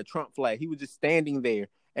there with a Trump flag. He was just standing there,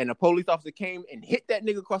 and a police officer came and hit that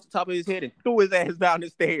nigga across the top of his head and threw his ass down the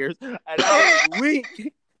stairs. And I was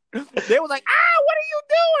weak. They was like, what are you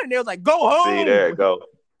doing? They was like, go home. See, there it go.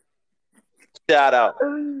 Shout out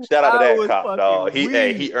to that cop, dog.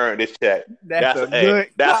 He earned his check. That's a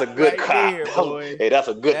good cop. Hey, that's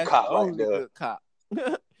a good cop right there. Good cop.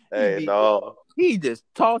 Hey, dog. He just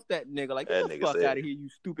tossed that nigga like, get the fuck out of here, you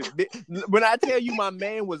stupid bitch. When I tell you, my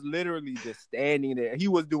man was literally just standing there. He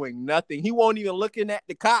was doing nothing. He wasn't even looking at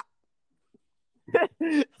the cop.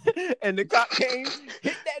 And the cop came,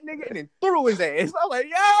 hit that nigga, and then threw his ass. I was like,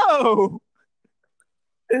 yo.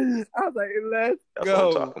 I was like, let's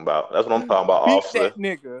go. That's what I'm talking about, beat officer. That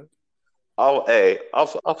nigga. Oh, hey,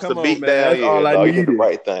 officer beat down here, dog. You did the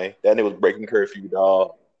right thing. That nigga was breaking curfew,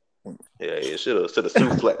 dog. Yeah, he should have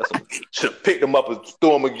suplexed him. Should have picked him up and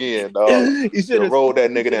threw him again, dog. He should have rolled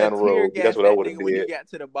that nigga down the road. That's what I would have did. When he got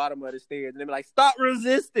to the bottom of the stairs, and they be like, stop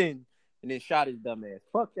resisting, and then shot his dumb ass.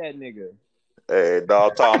 Fuck that nigga. Hey,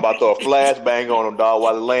 dog, talking about throw a flashbang on him, dog,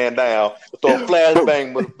 while he's laying down. Throw a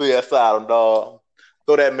flashbang with the outside him, dog.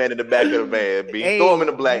 Throw that man in the back of the van, B. Throw him in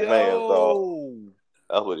the black van, dog.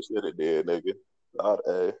 That's what he should have did, nigga. God,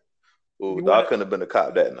 hey. Ooh, dog couldn't have been a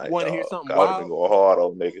cop that night. Want to hear something wild? I would have been going hard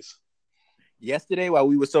on niggas. Yesterday, while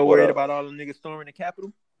we were so worried about all the niggas storming the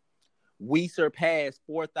Capitol, we surpassed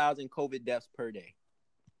 4,000 COVID deaths per day.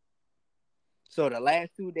 So the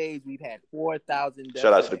last 2 days, we've had 4,000 deaths.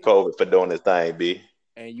 Shout out to the COVID for doing this thing, B.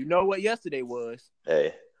 And you know what yesterday was?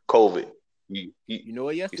 Hey, COVID. You know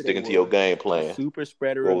what yesterday was? You sticking to your game plan. Super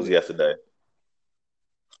spreader. What was yesterday?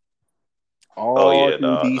 All through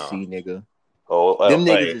DC, nigga. Them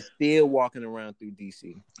niggas is still walking around through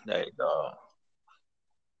DC. Hey, dog.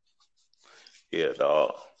 Yeah,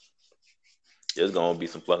 dog. There's gonna be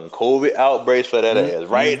some fucking COVID outbreaks for that ass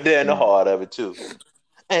right there in the heart of it too.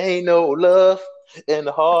 Ain't no love in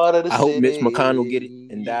the heart of the city. I hope Mitch McConnell get it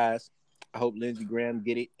and dies. I hope Lindsey Graham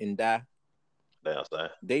get it and die. Damn, son.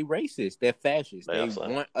 They racist. They're fascist. They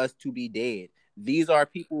want us to be dead. These are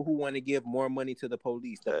people who want to give more money to the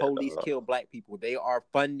police. The police kill black people. They are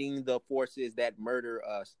funding the forces that murder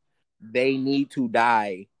us. They need to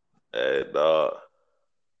die. Hey, dog.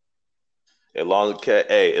 As long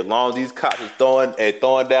as these cops are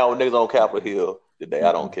throwing down with niggas on Capitol Hill today,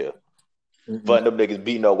 I don't care. But them niggas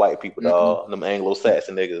beating up white people, dog. Them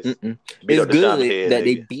Anglo-Saxon niggas. It's good that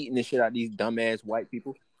they beating the shit out of these dumbass white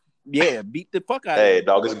people. Yeah, beat the fuck out of them. Hey,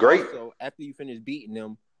 dog, it's great. So after you finish beating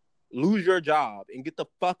them, lose your job and get the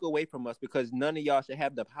fuck away from us, because none of y'all should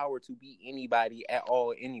have the power to beat anybody at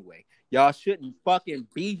all anyway. Y'all shouldn't fucking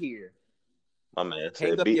be here. My man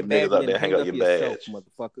said, beat niggas up there, hang up your badge.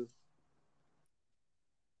 Motherfucker.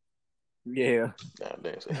 Yeah.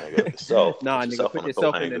 Hang up yourself. Nah, nigga, put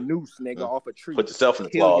yourself in a noose, nigga, off a tree. Put yourself in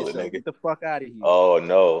the closet, nigga. Get the fuck out of here. Oh,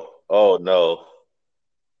 no.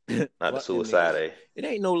 Not the suicide, eh? It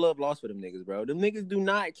ain't no love lost for them niggas, bro. Them niggas do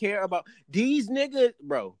not care about these niggas,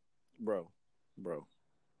 bro.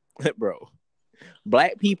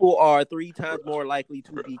 Black people are 3 times more likely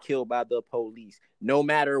to be killed by the police, no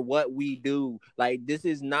matter what we do. Like, this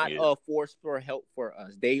is not a force for help for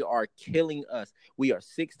us. They are killing us. We are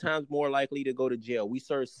 6 times more likely to go to jail. We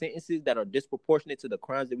serve sentences that are disproportionate to the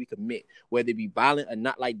crimes that we commit, whether it be violent or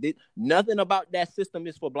not. Like this, nothing about that system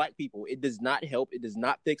is for black people. It does not help. It does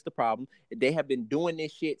not fix the problem. They have been doing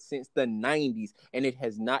this shit since the 90s, and it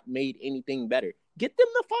has not made anything better. Get them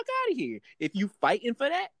the fuck out of here. If you fighting for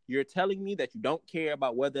that, you're telling me that you don't care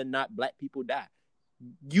about whether or not black people die.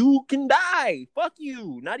 You can die. Fuck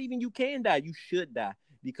you. Not even you can die. You should die.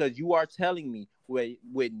 Because you are telling me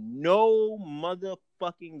with no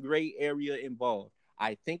motherfucking gray area involved,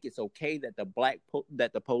 I think it's okay that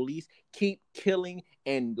the police keep killing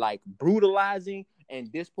and like brutalizing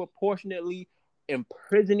and disproportionately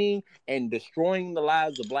imprisoning and destroying the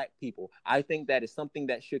lives of black people. I think that is something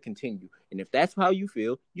that should continue. And if that's how you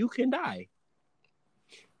feel, you can die.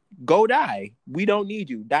 Go die. We don't need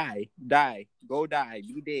you. Die. Go die.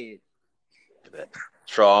 Be dead.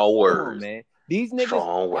 Strong words. Come on, man. These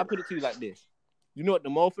niggas, I put it to you like this. You know what the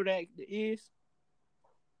Mulford Act is?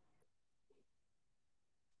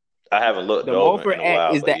 I haven't looked the over Mulford in a while.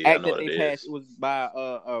 Act is the act that they passed. It was by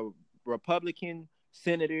a Republican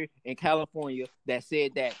senator in California that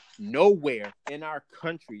said that nowhere in our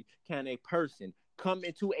country can a person come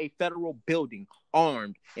into a federal building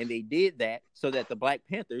armed, and they did that so that the Black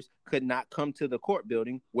Panthers could not come to the court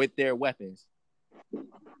building with their weapons.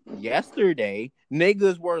 Yesterday,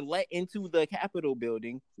 niggas were let into the Capitol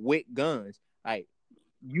building with guns. Like,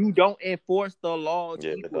 you don't enforce the laws.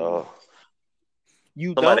 Yeah, dog.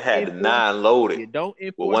 Somebody had the 9 loaded. You don't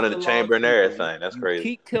enforce with one in the chamber and everything. That's crazy. You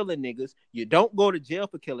keep killing niggas. You don't go to jail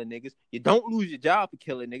for killing niggas. You don't lose your job for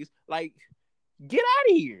killing niggas. Like, get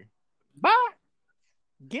out of here. Bye.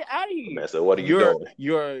 Get out of here. Man, so what are you doing?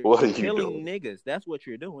 You're killing niggas. That's what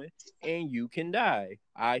you're doing. And you can die.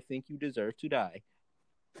 I think you deserve to die.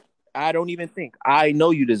 I don't even think. I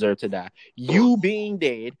know you deserve to die. You being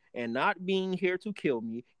dead and not being here to kill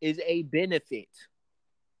me is a benefit.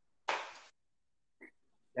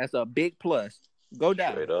 That's a big plus. Go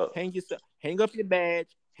die. Straight up. Hang up your badge.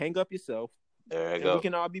 Hang up yourself. There you go. We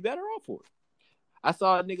can all be better off for it. I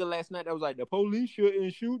saw a nigga last night that was like, the police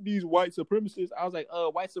shouldn't shoot these white supremacists. I was like,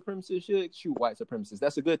 white supremacists should shoot white supremacists.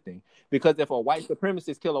 That's a good thing. Because if a white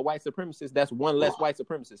supremacist kill a white supremacist, that's one less white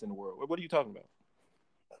supremacist in the world. What are you talking about?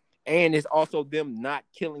 And it's also them not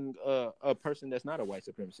killing a person that's not a white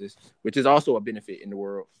supremacist, which is also a benefit in the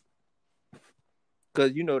world.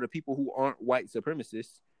 Because, you know, the people who aren't white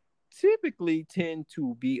supremacists typically tend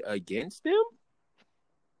to be against them.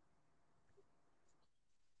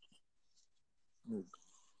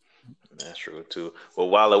 That's true too. Well,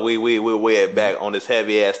 while we're back on this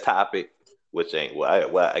heavy ass topic, which ain't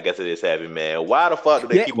I guess it is heavy, man. Why the fuck do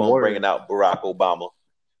they keep on bringing out Barack Obama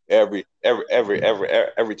every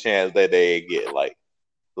chance that they get? Like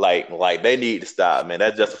they need to stop, man.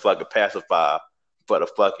 That's just a fucking pacifier for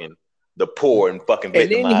the poor and fucking victimized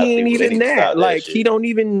people. And then he ain't even that. Like, he don't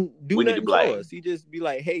even do nothing for us. He just be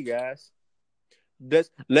like, hey guys,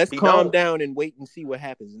 let's calm down and wait and see what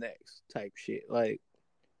happens next type shit. Like,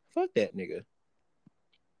 fuck that nigga.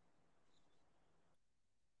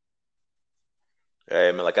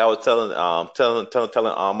 Hey man, like I was telling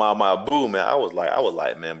my boo, man, I was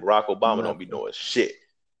like, man, Barack Obama don't be doing shit.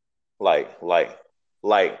 Like, like,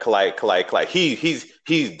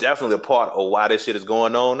 he's definitely a part of why this shit is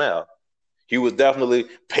going on now. He was definitely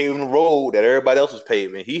paving the road that everybody else was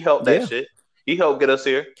paving. He helped that shit. He helped get us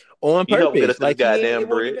here. On He helped get purpose. us to the goddamn it wasn't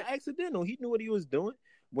bridge. even accidental. He knew what he was doing.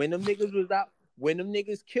 When them niggas was out, when them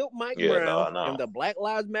niggas killed Mike Brown and the Black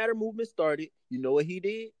Lives Matter movement started, you know what he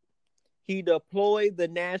did? He deployed the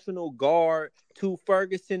National Guard to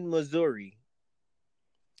Ferguson, Missouri.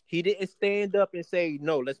 He didn't stand up and say,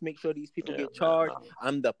 no, let's make sure these people get charged.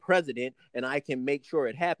 I'm the president and I can make sure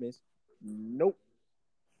it happens. Nope.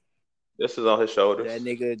 This is on his shoulders. That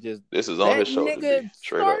nigga just... This is on his shoulders. That nigga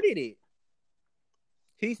started it.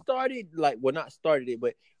 He started, like, well, not started it,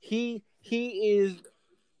 but he is...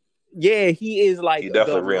 Yeah, he is like... He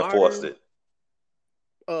definitely reinforced it.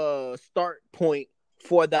 Start point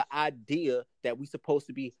for the idea that we're supposed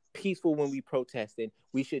to be peaceful when we protesting.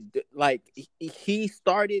 We should, like, he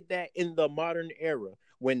started that in the modern era.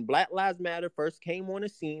 When Black Lives Matter first came on the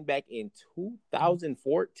scene back in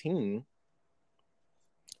 2014,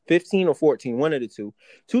 15 or 14, one of the two,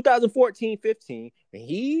 2014, 15, and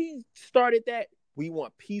he started that. We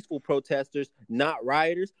want peaceful protesters, not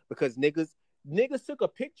rioters, because niggas took a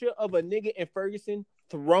picture of a nigga in Ferguson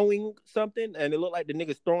throwing something, and it looked like the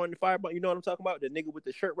nigga's throwing the fireball. You know what I'm talking about? The nigga with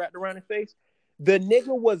the shirt wrapped around his face. The nigga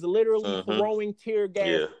was literally throwing tear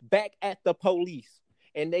gas back at the police,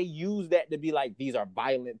 and they used that to be like, these are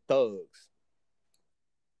violent thugs.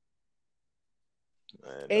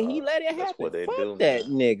 Man, and he let it happen. Fuck that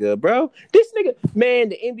nigga, bro. This nigga, man,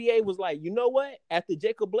 the NBA was like, you know what? After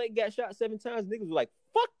Jacob Blake got shot 7 times, niggas was like,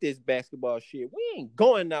 fuck this basketball shit. We ain't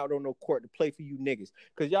going out on no court to play for you niggas,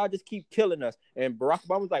 because y'all just keep killing us. And Barack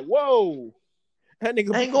Obama was like, whoa. That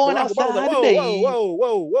nigga ain't going outside was like,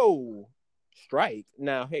 whoa. Strike.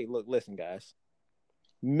 Now, hey, look, listen, guys.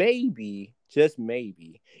 Maybe, just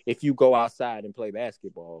maybe, if you go outside and play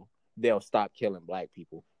basketball, they'll stop killing black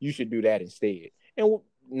people. You should do that instead. And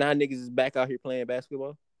now niggas is back out here playing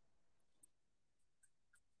basketball.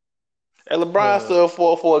 And LeBron still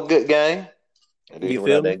for a good game. And then you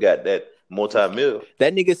feel me? Got that multi-mil.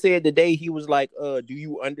 That nigga said today, he was like, do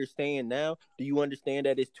you understand now? Do you understand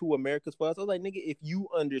that it's 2 Americas for us? I was like, nigga, if you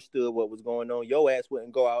understood what was going on, your ass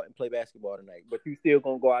wouldn't go out and play basketball tonight. But you still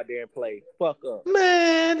gonna go out there and play. Fuck up.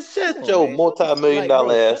 Man, shut your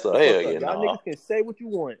multi-million-dollar ass up. Hell yeah, y'all niggas can say what you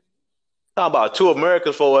want. Talking about 2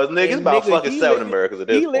 Americas for us, nigga. It's about fucking 7 Americas at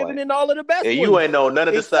this point. He living in all of the best ones. You ain't know none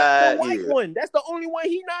of the side. The white one. That's the only one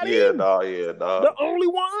he not in. Yeah, dog. The only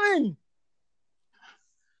one.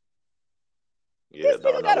 Yeah, this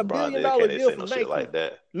nigga got $1 billion deal from Nike. Like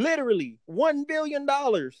that. Literally, $1 billion.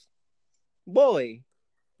 Boy,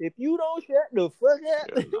 if you don't shut the fuck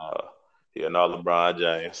up. LeBron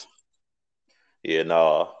James.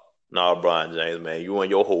 LeBron James, man. You and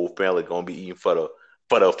your whole family gonna be eating for the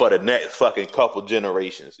next fucking couple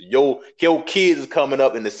generations. Your kids is coming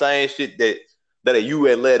up in the same shit that you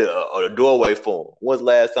had led a doorway for. When's the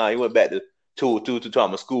last time you went back to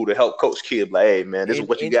school to help coach kids? Like, hey man, this is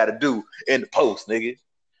what you got to do in the post, nigga.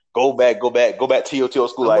 Go back to your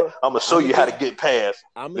school. I'm gonna show you how to get past.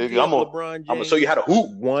 I'm gonna show you how to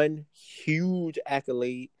hoop. One huge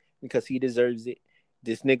accolade because he deserves it.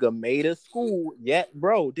 This nigga made a school. Yeah,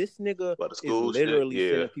 bro. This nigga is literally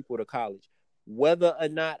sending people to college. Whether or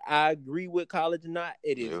not I agree with college or not,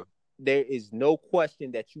 there is no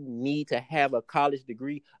question that you need to have a college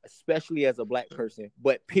degree, especially as a black person,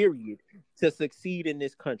 but period, to succeed in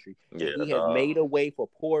this country. He has made a way for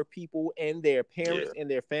poor people and their parents and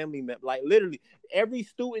their family members. Like, literally, every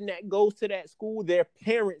student that goes to that school, their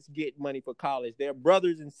parents get money for college. Their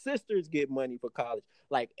brothers and sisters get money for college.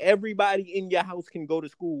 Like, everybody in your house can go to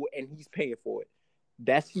school, and he's paying for it.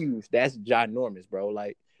 That's huge. That's ginormous, bro.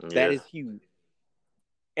 Like, that is huge.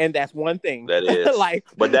 And that's one thing. That is.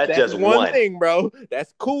 But that's just one thing, bro.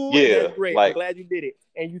 That's cool. Yeah. That's great. I'm glad you did it.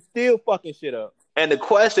 And you still fucking shit up. And the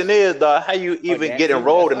question is, dog, how you even get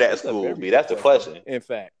enrolled in that school, B? That's the question. In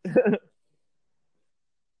fact.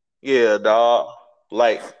 Yeah, dog.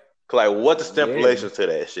 Like what the stipulations to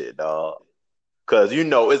that shit, dog? Because,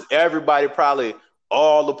 it's everybody, probably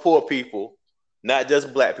all the poor people, not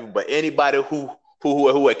just black people, but anybody who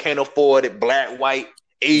can't afford it, black, white,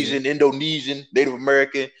 Asian, Indonesian, Native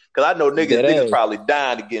American. Because I know niggas probably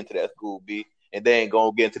dying to get into that school, B, and they ain't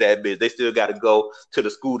gonna get into that bitch. They still got to go to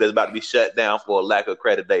the school that's about to be shut down for a lack of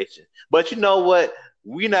accreditation. But you know what?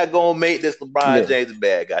 we're not gonna make this LeBron James a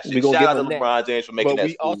bad guy. Shout out to LeBron James for making that. But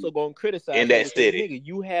we also gonna criticize in that city. Nigga,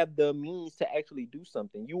 you have the means to actually do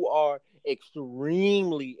something. You are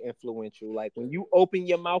extremely influential. Like when you open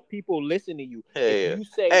your mouth, people listen to you. If you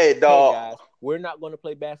say, "Hey, guys, we're not gonna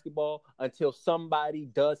play basketball until somebody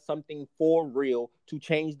does something for real to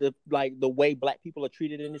change the way black people are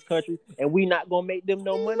treated in this country," and we not gonna make them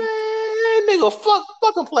no money. Man, nigga,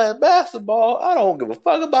 fucking playing basketball. I don't give a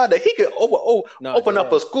fuck about that. He could open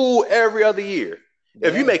up a school every other year.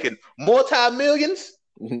 If you making multi-millions,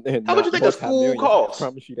 how much you think a school costs? I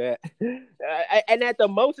promise you that. And at the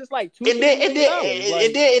most, it's like $2 million.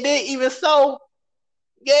 And then even so,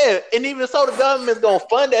 yeah, and even so, the government's gonna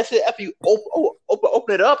fund that shit after you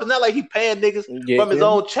open it up. It's not like he paying niggas from his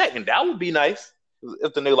own check, and that would be nice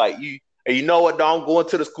if the nigga like you. And you know what, dog? I'm going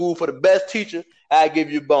to the school for the best teacher. I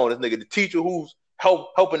give you a bonus, nigga. The teacher who's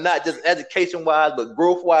helping not just education wise, but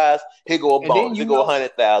growth wise, he go a bonus. He go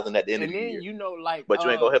 100,000 at the end of the year. And then but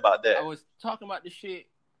you ain't gonna hear about that. I was talking about this shit.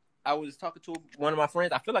 I was talking to one of my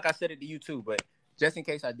friends. I feel like I said it to you too, but just in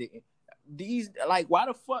case I didn't. Why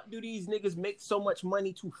the fuck do these niggas make so much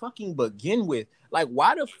money to fucking begin with? Like,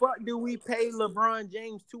 why the fuck do we pay LeBron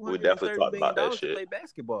James $230 million to play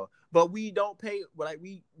basketball? But we don't pay,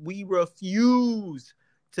 we refuse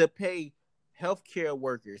to pay healthcare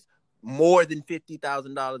workers more than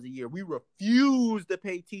 $50,000 a year. We refuse to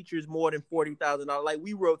pay teachers more than $40,000. Like,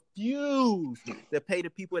 we refuse to pay the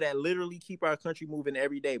people that literally keep our country moving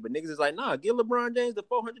every day. But niggas is like, nah, give LeBron James the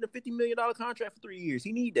 $450 million contract for 3 years.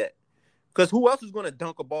 He need that. Because who else is going to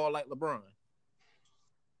dunk a ball like LeBron?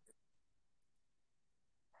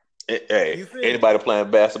 Hey, anybody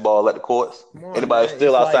playing basketball at the courts? Anybody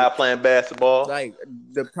still outside playing basketball? Like,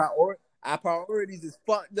 our priorities is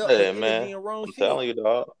fucked up. Yeah, man. I'm telling you,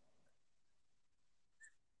 dog.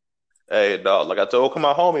 Hey, dog, like I told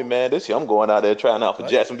my homie, man, this year I'm going out there trying out for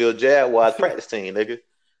Jacksonville Jaguars practice team, nigga.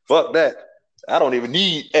 Fuck that. I don't even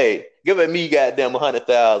need, give it me goddamn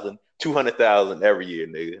 100,000, 200,000 every year,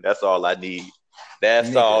 nigga. That's all I need.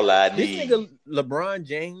 That's all I need. This nigga LeBron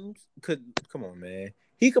James come on, man.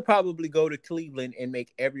 He could probably go to Cleveland and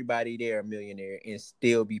make everybody there a millionaire and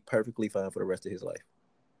still be perfectly fine for the rest of his life.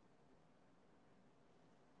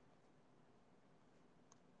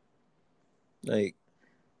 Like,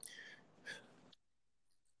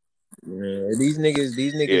 man, these niggas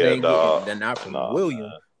ain't getting. They're not from William.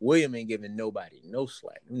 Man. William ain't giving nobody no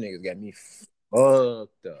slack. Them niggas got me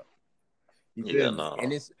fucked up. You feel me?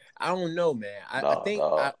 And it's, I don't know, man. I think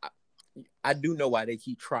I do know why they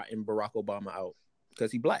keep trotting Barack Obama out,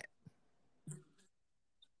 because he black.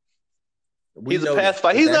 He's a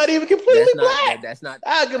pacifier. He's not even completely black. That's not.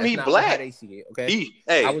 I'll give him he black. How they see it, okay.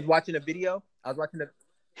 I was watching a video.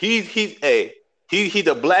 He's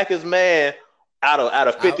the blackest man out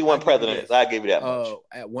of 51 presidents. I'll give you that much.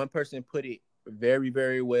 One person put it very,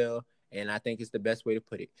 very well, and I think it's the best way to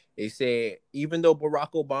put it. They said even though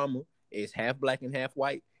Barack Obama is half black and half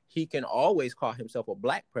white, he can always call himself a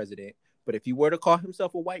black president. But if he were to call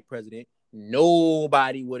himself a white president,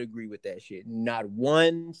 nobody would agree with that shit. Not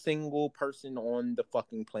one single person on the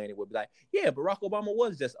fucking planet would be like, yeah, Barack Obama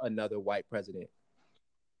was just another white president.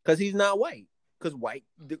 Because he's not white. Because white,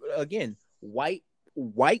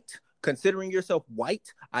 considering yourself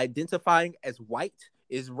white, identifying as white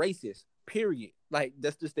is racist, period. Like,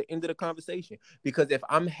 that's just the end of the conversation. Because if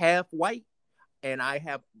I'm half white and I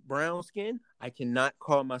have brown skin, I cannot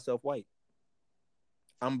call myself white.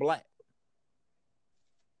 I'm black.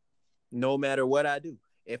 No matter what I do.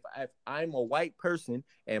 If I'm a white person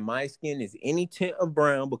and my skin is any tint of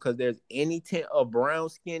brown, because there's any tint of brown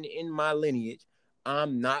skin in my lineage,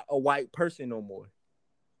 I'm not a white person no more.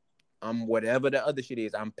 I'm whatever the other shit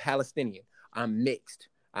is. I'm Palestinian. I'm mixed.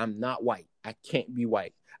 I'm not white. I can't be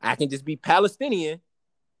white. I can just be Palestinian,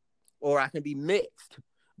 or I can be mixed,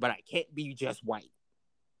 but I can't be just white.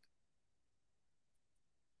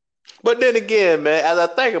 But then again, man, as I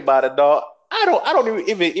think about it, dog, I don't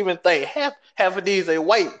even think half of these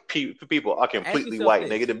white people are completely white,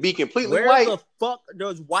 nigga. To be completely white, where the fuck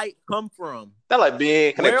does white come from? That like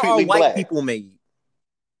being completely black. Where are white people made?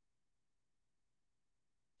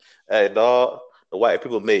 Hey, dog, the white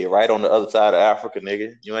people made right on the other side of Africa,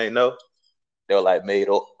 nigga. You ain't know? They were like made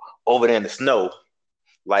over there in the snow.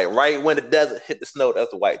 Like right when the desert hit the snow,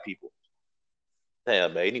 that's the white people.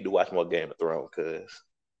 Damn, man, you need to watch more Game of Thrones, cuz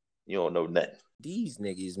you don't know nothing. These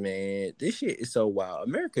niggas, man, this shit is so wild.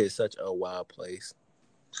 America is such a wild place.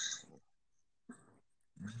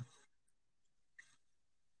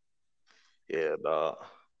 Yeah, dog.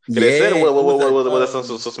 They said was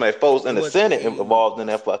some folks in the Senate involved in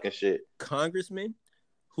that fucking shit. Congressman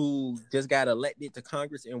who just got elected to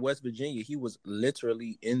Congress in West Virginia, he was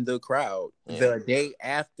literally in the crowd the day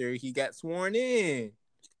after he got sworn in.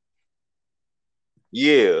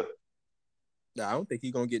 Yeah. No, I don't think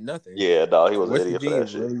he's gonna get nothing. Yeah, dog, he was an idiot for that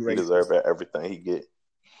shit. Really he deserved everything he get.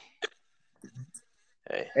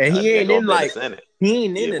 Hey, and he ain't in like he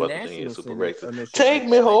ain't in the West national Senate. Take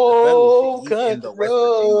me home, he's in the West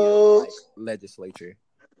Virginia legislature.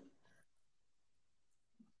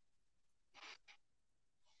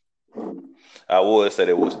 I would say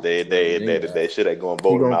it was they should have gone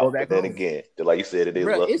vote him out, but then again, like you said, it is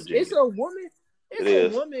West Virginia. It's a woman.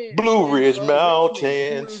 It's a woman. Blue Ridge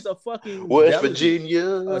Mountains, who is a fucking West Virginia,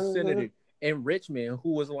 a senator in Richmond,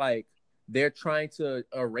 who was like, they're trying to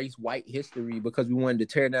erase white history because we wanted to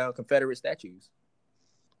tear down Confederate statues,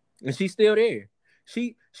 and she's still there.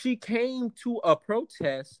 She came to a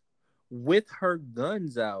protest with her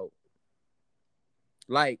guns out,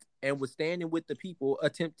 and was standing with the people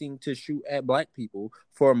attempting to shoot at black people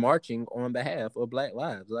for marching on behalf of Black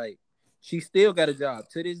lives. Like, she still got a job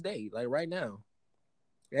to this day, like right now,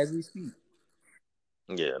 as we speak.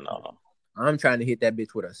 Yeah, no. I'm trying to hit that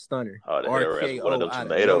bitch with a stunner. Oh, one of them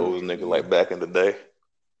tomatoes, nigga, like back in the day.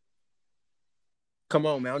 Come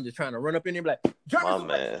on, man. I'm just trying to run up in there and be like, my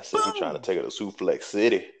man said he's trying to take it to Suplex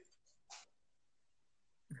City.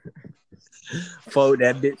 Fold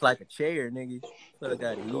that bitch like a chair, nigga. Fuck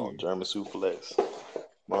out of here. On German suplex.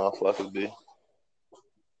 Motherfuckers be.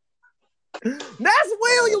 That's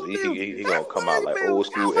William. He gonna come out like old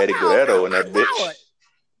school Eddie Guerrero in that bitch.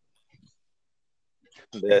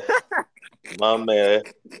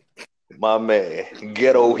 My man,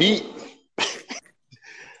 ghetto heat.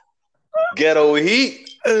 Ghetto heat.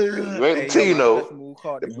 Tino.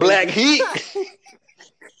 Black heat.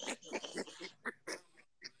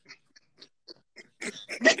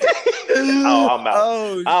 I'm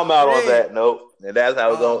out. I'm out on that note. And that's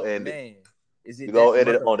how we're gonna end it. We're gonna end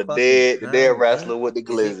it on the dead wrestler with the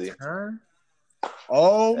glizzy.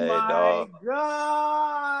 Oh my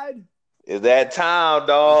God. It's that time,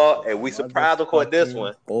 dog. And we surprised record this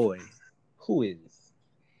one. Boy. Who is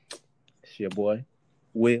this? It's your boy,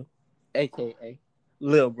 Will, aka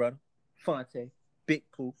Lil Brother, Fonte, Big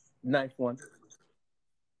Poof, Knife One.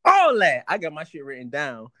 All that. I got my shit written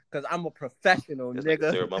down because I'm a professional,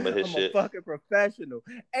 nigga. Remember his shit. A fucking professional.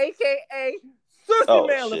 AKA Sushi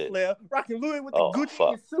Man LaFleur, rocking Louis with the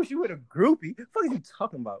Gucci and sushi with a groupie. What are you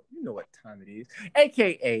talking about? You know what time it is.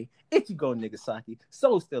 AKA Ichigo Nigasaki,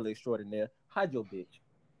 Soul Still Extraordinaire, hide your bitch.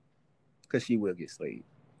 Because she will get slayed.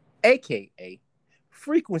 AKA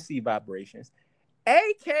Frequency Vibrations.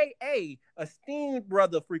 AKA Esteemed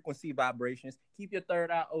Brother Frequency Vibrations. Keep your third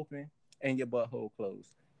eye open and your butthole closed.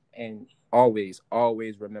 And always,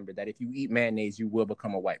 always remember that if you eat mayonnaise, you will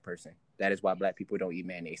become a white person. That is why black people don't eat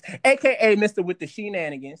mayonnaise. AKA Mr. with the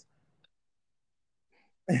shenanigans.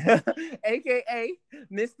 AKA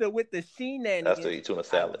Mr. with the shenanigans. That's to eat tuna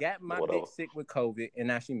salad. I got my bitch sick with COVID and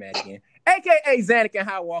now she mad again. AKA Zanuck and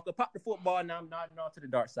High Walker. Pop the football and now I'm nodding on to the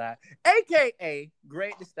dark side. AKA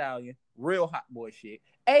Great the Stallion. Real hot boy shit.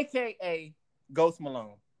 AKA Ghost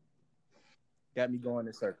Malone. Got me going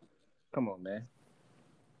in circles. Come on, man.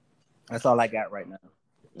 That's all I got right now.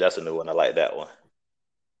 That's a new one. I like that one.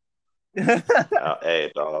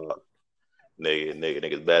 Hey, dog.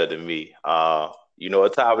 Nigga's better than me. You know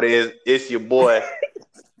what time it is? It's your boy,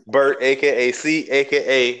 Bert, a.k.a. C,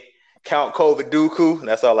 a.k.a. Count COVID Dooku.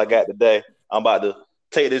 That's all I got today. I'm about to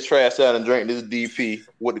take this trash out and drink this DP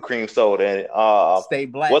with the cream soda in it. Stay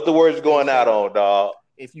black. What the words going out on, dog?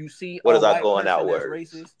 If you see what is I going out with?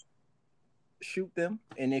 Racist, shoot them.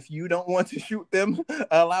 And if you don't want to shoot them,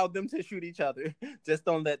 allow them to shoot each other. Just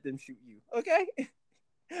don't let them shoot you. Okay?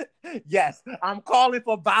 Yes, I'm calling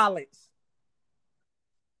for violence.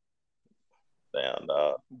 Damn,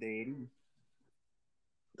 dog. Damn,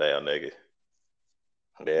 nigga.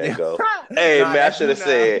 There you go. Hey, man, I should have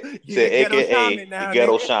said AKA the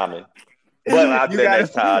Ghetto Shaman. But I'll do that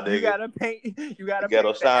next time, nigga. You gotta paint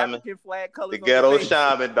the African flag colors. The Ghetto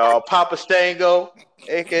Shaman, dog. Papa Stango,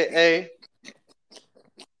 AKA.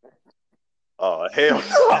 Oh, hell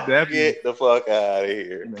no. Get the fuck out of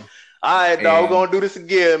here. Man. All right, dog. We're gonna do this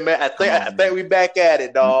again, man. I think we back at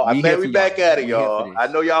it, dog. I think we back at it, y'all. I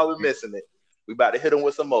know y'all were missing it. We about to hit them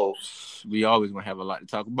with some more. We always gonna have a lot to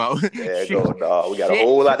talk about. Yeah, go, dog. We got a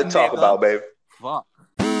whole lot to talk about, baby. Fuck.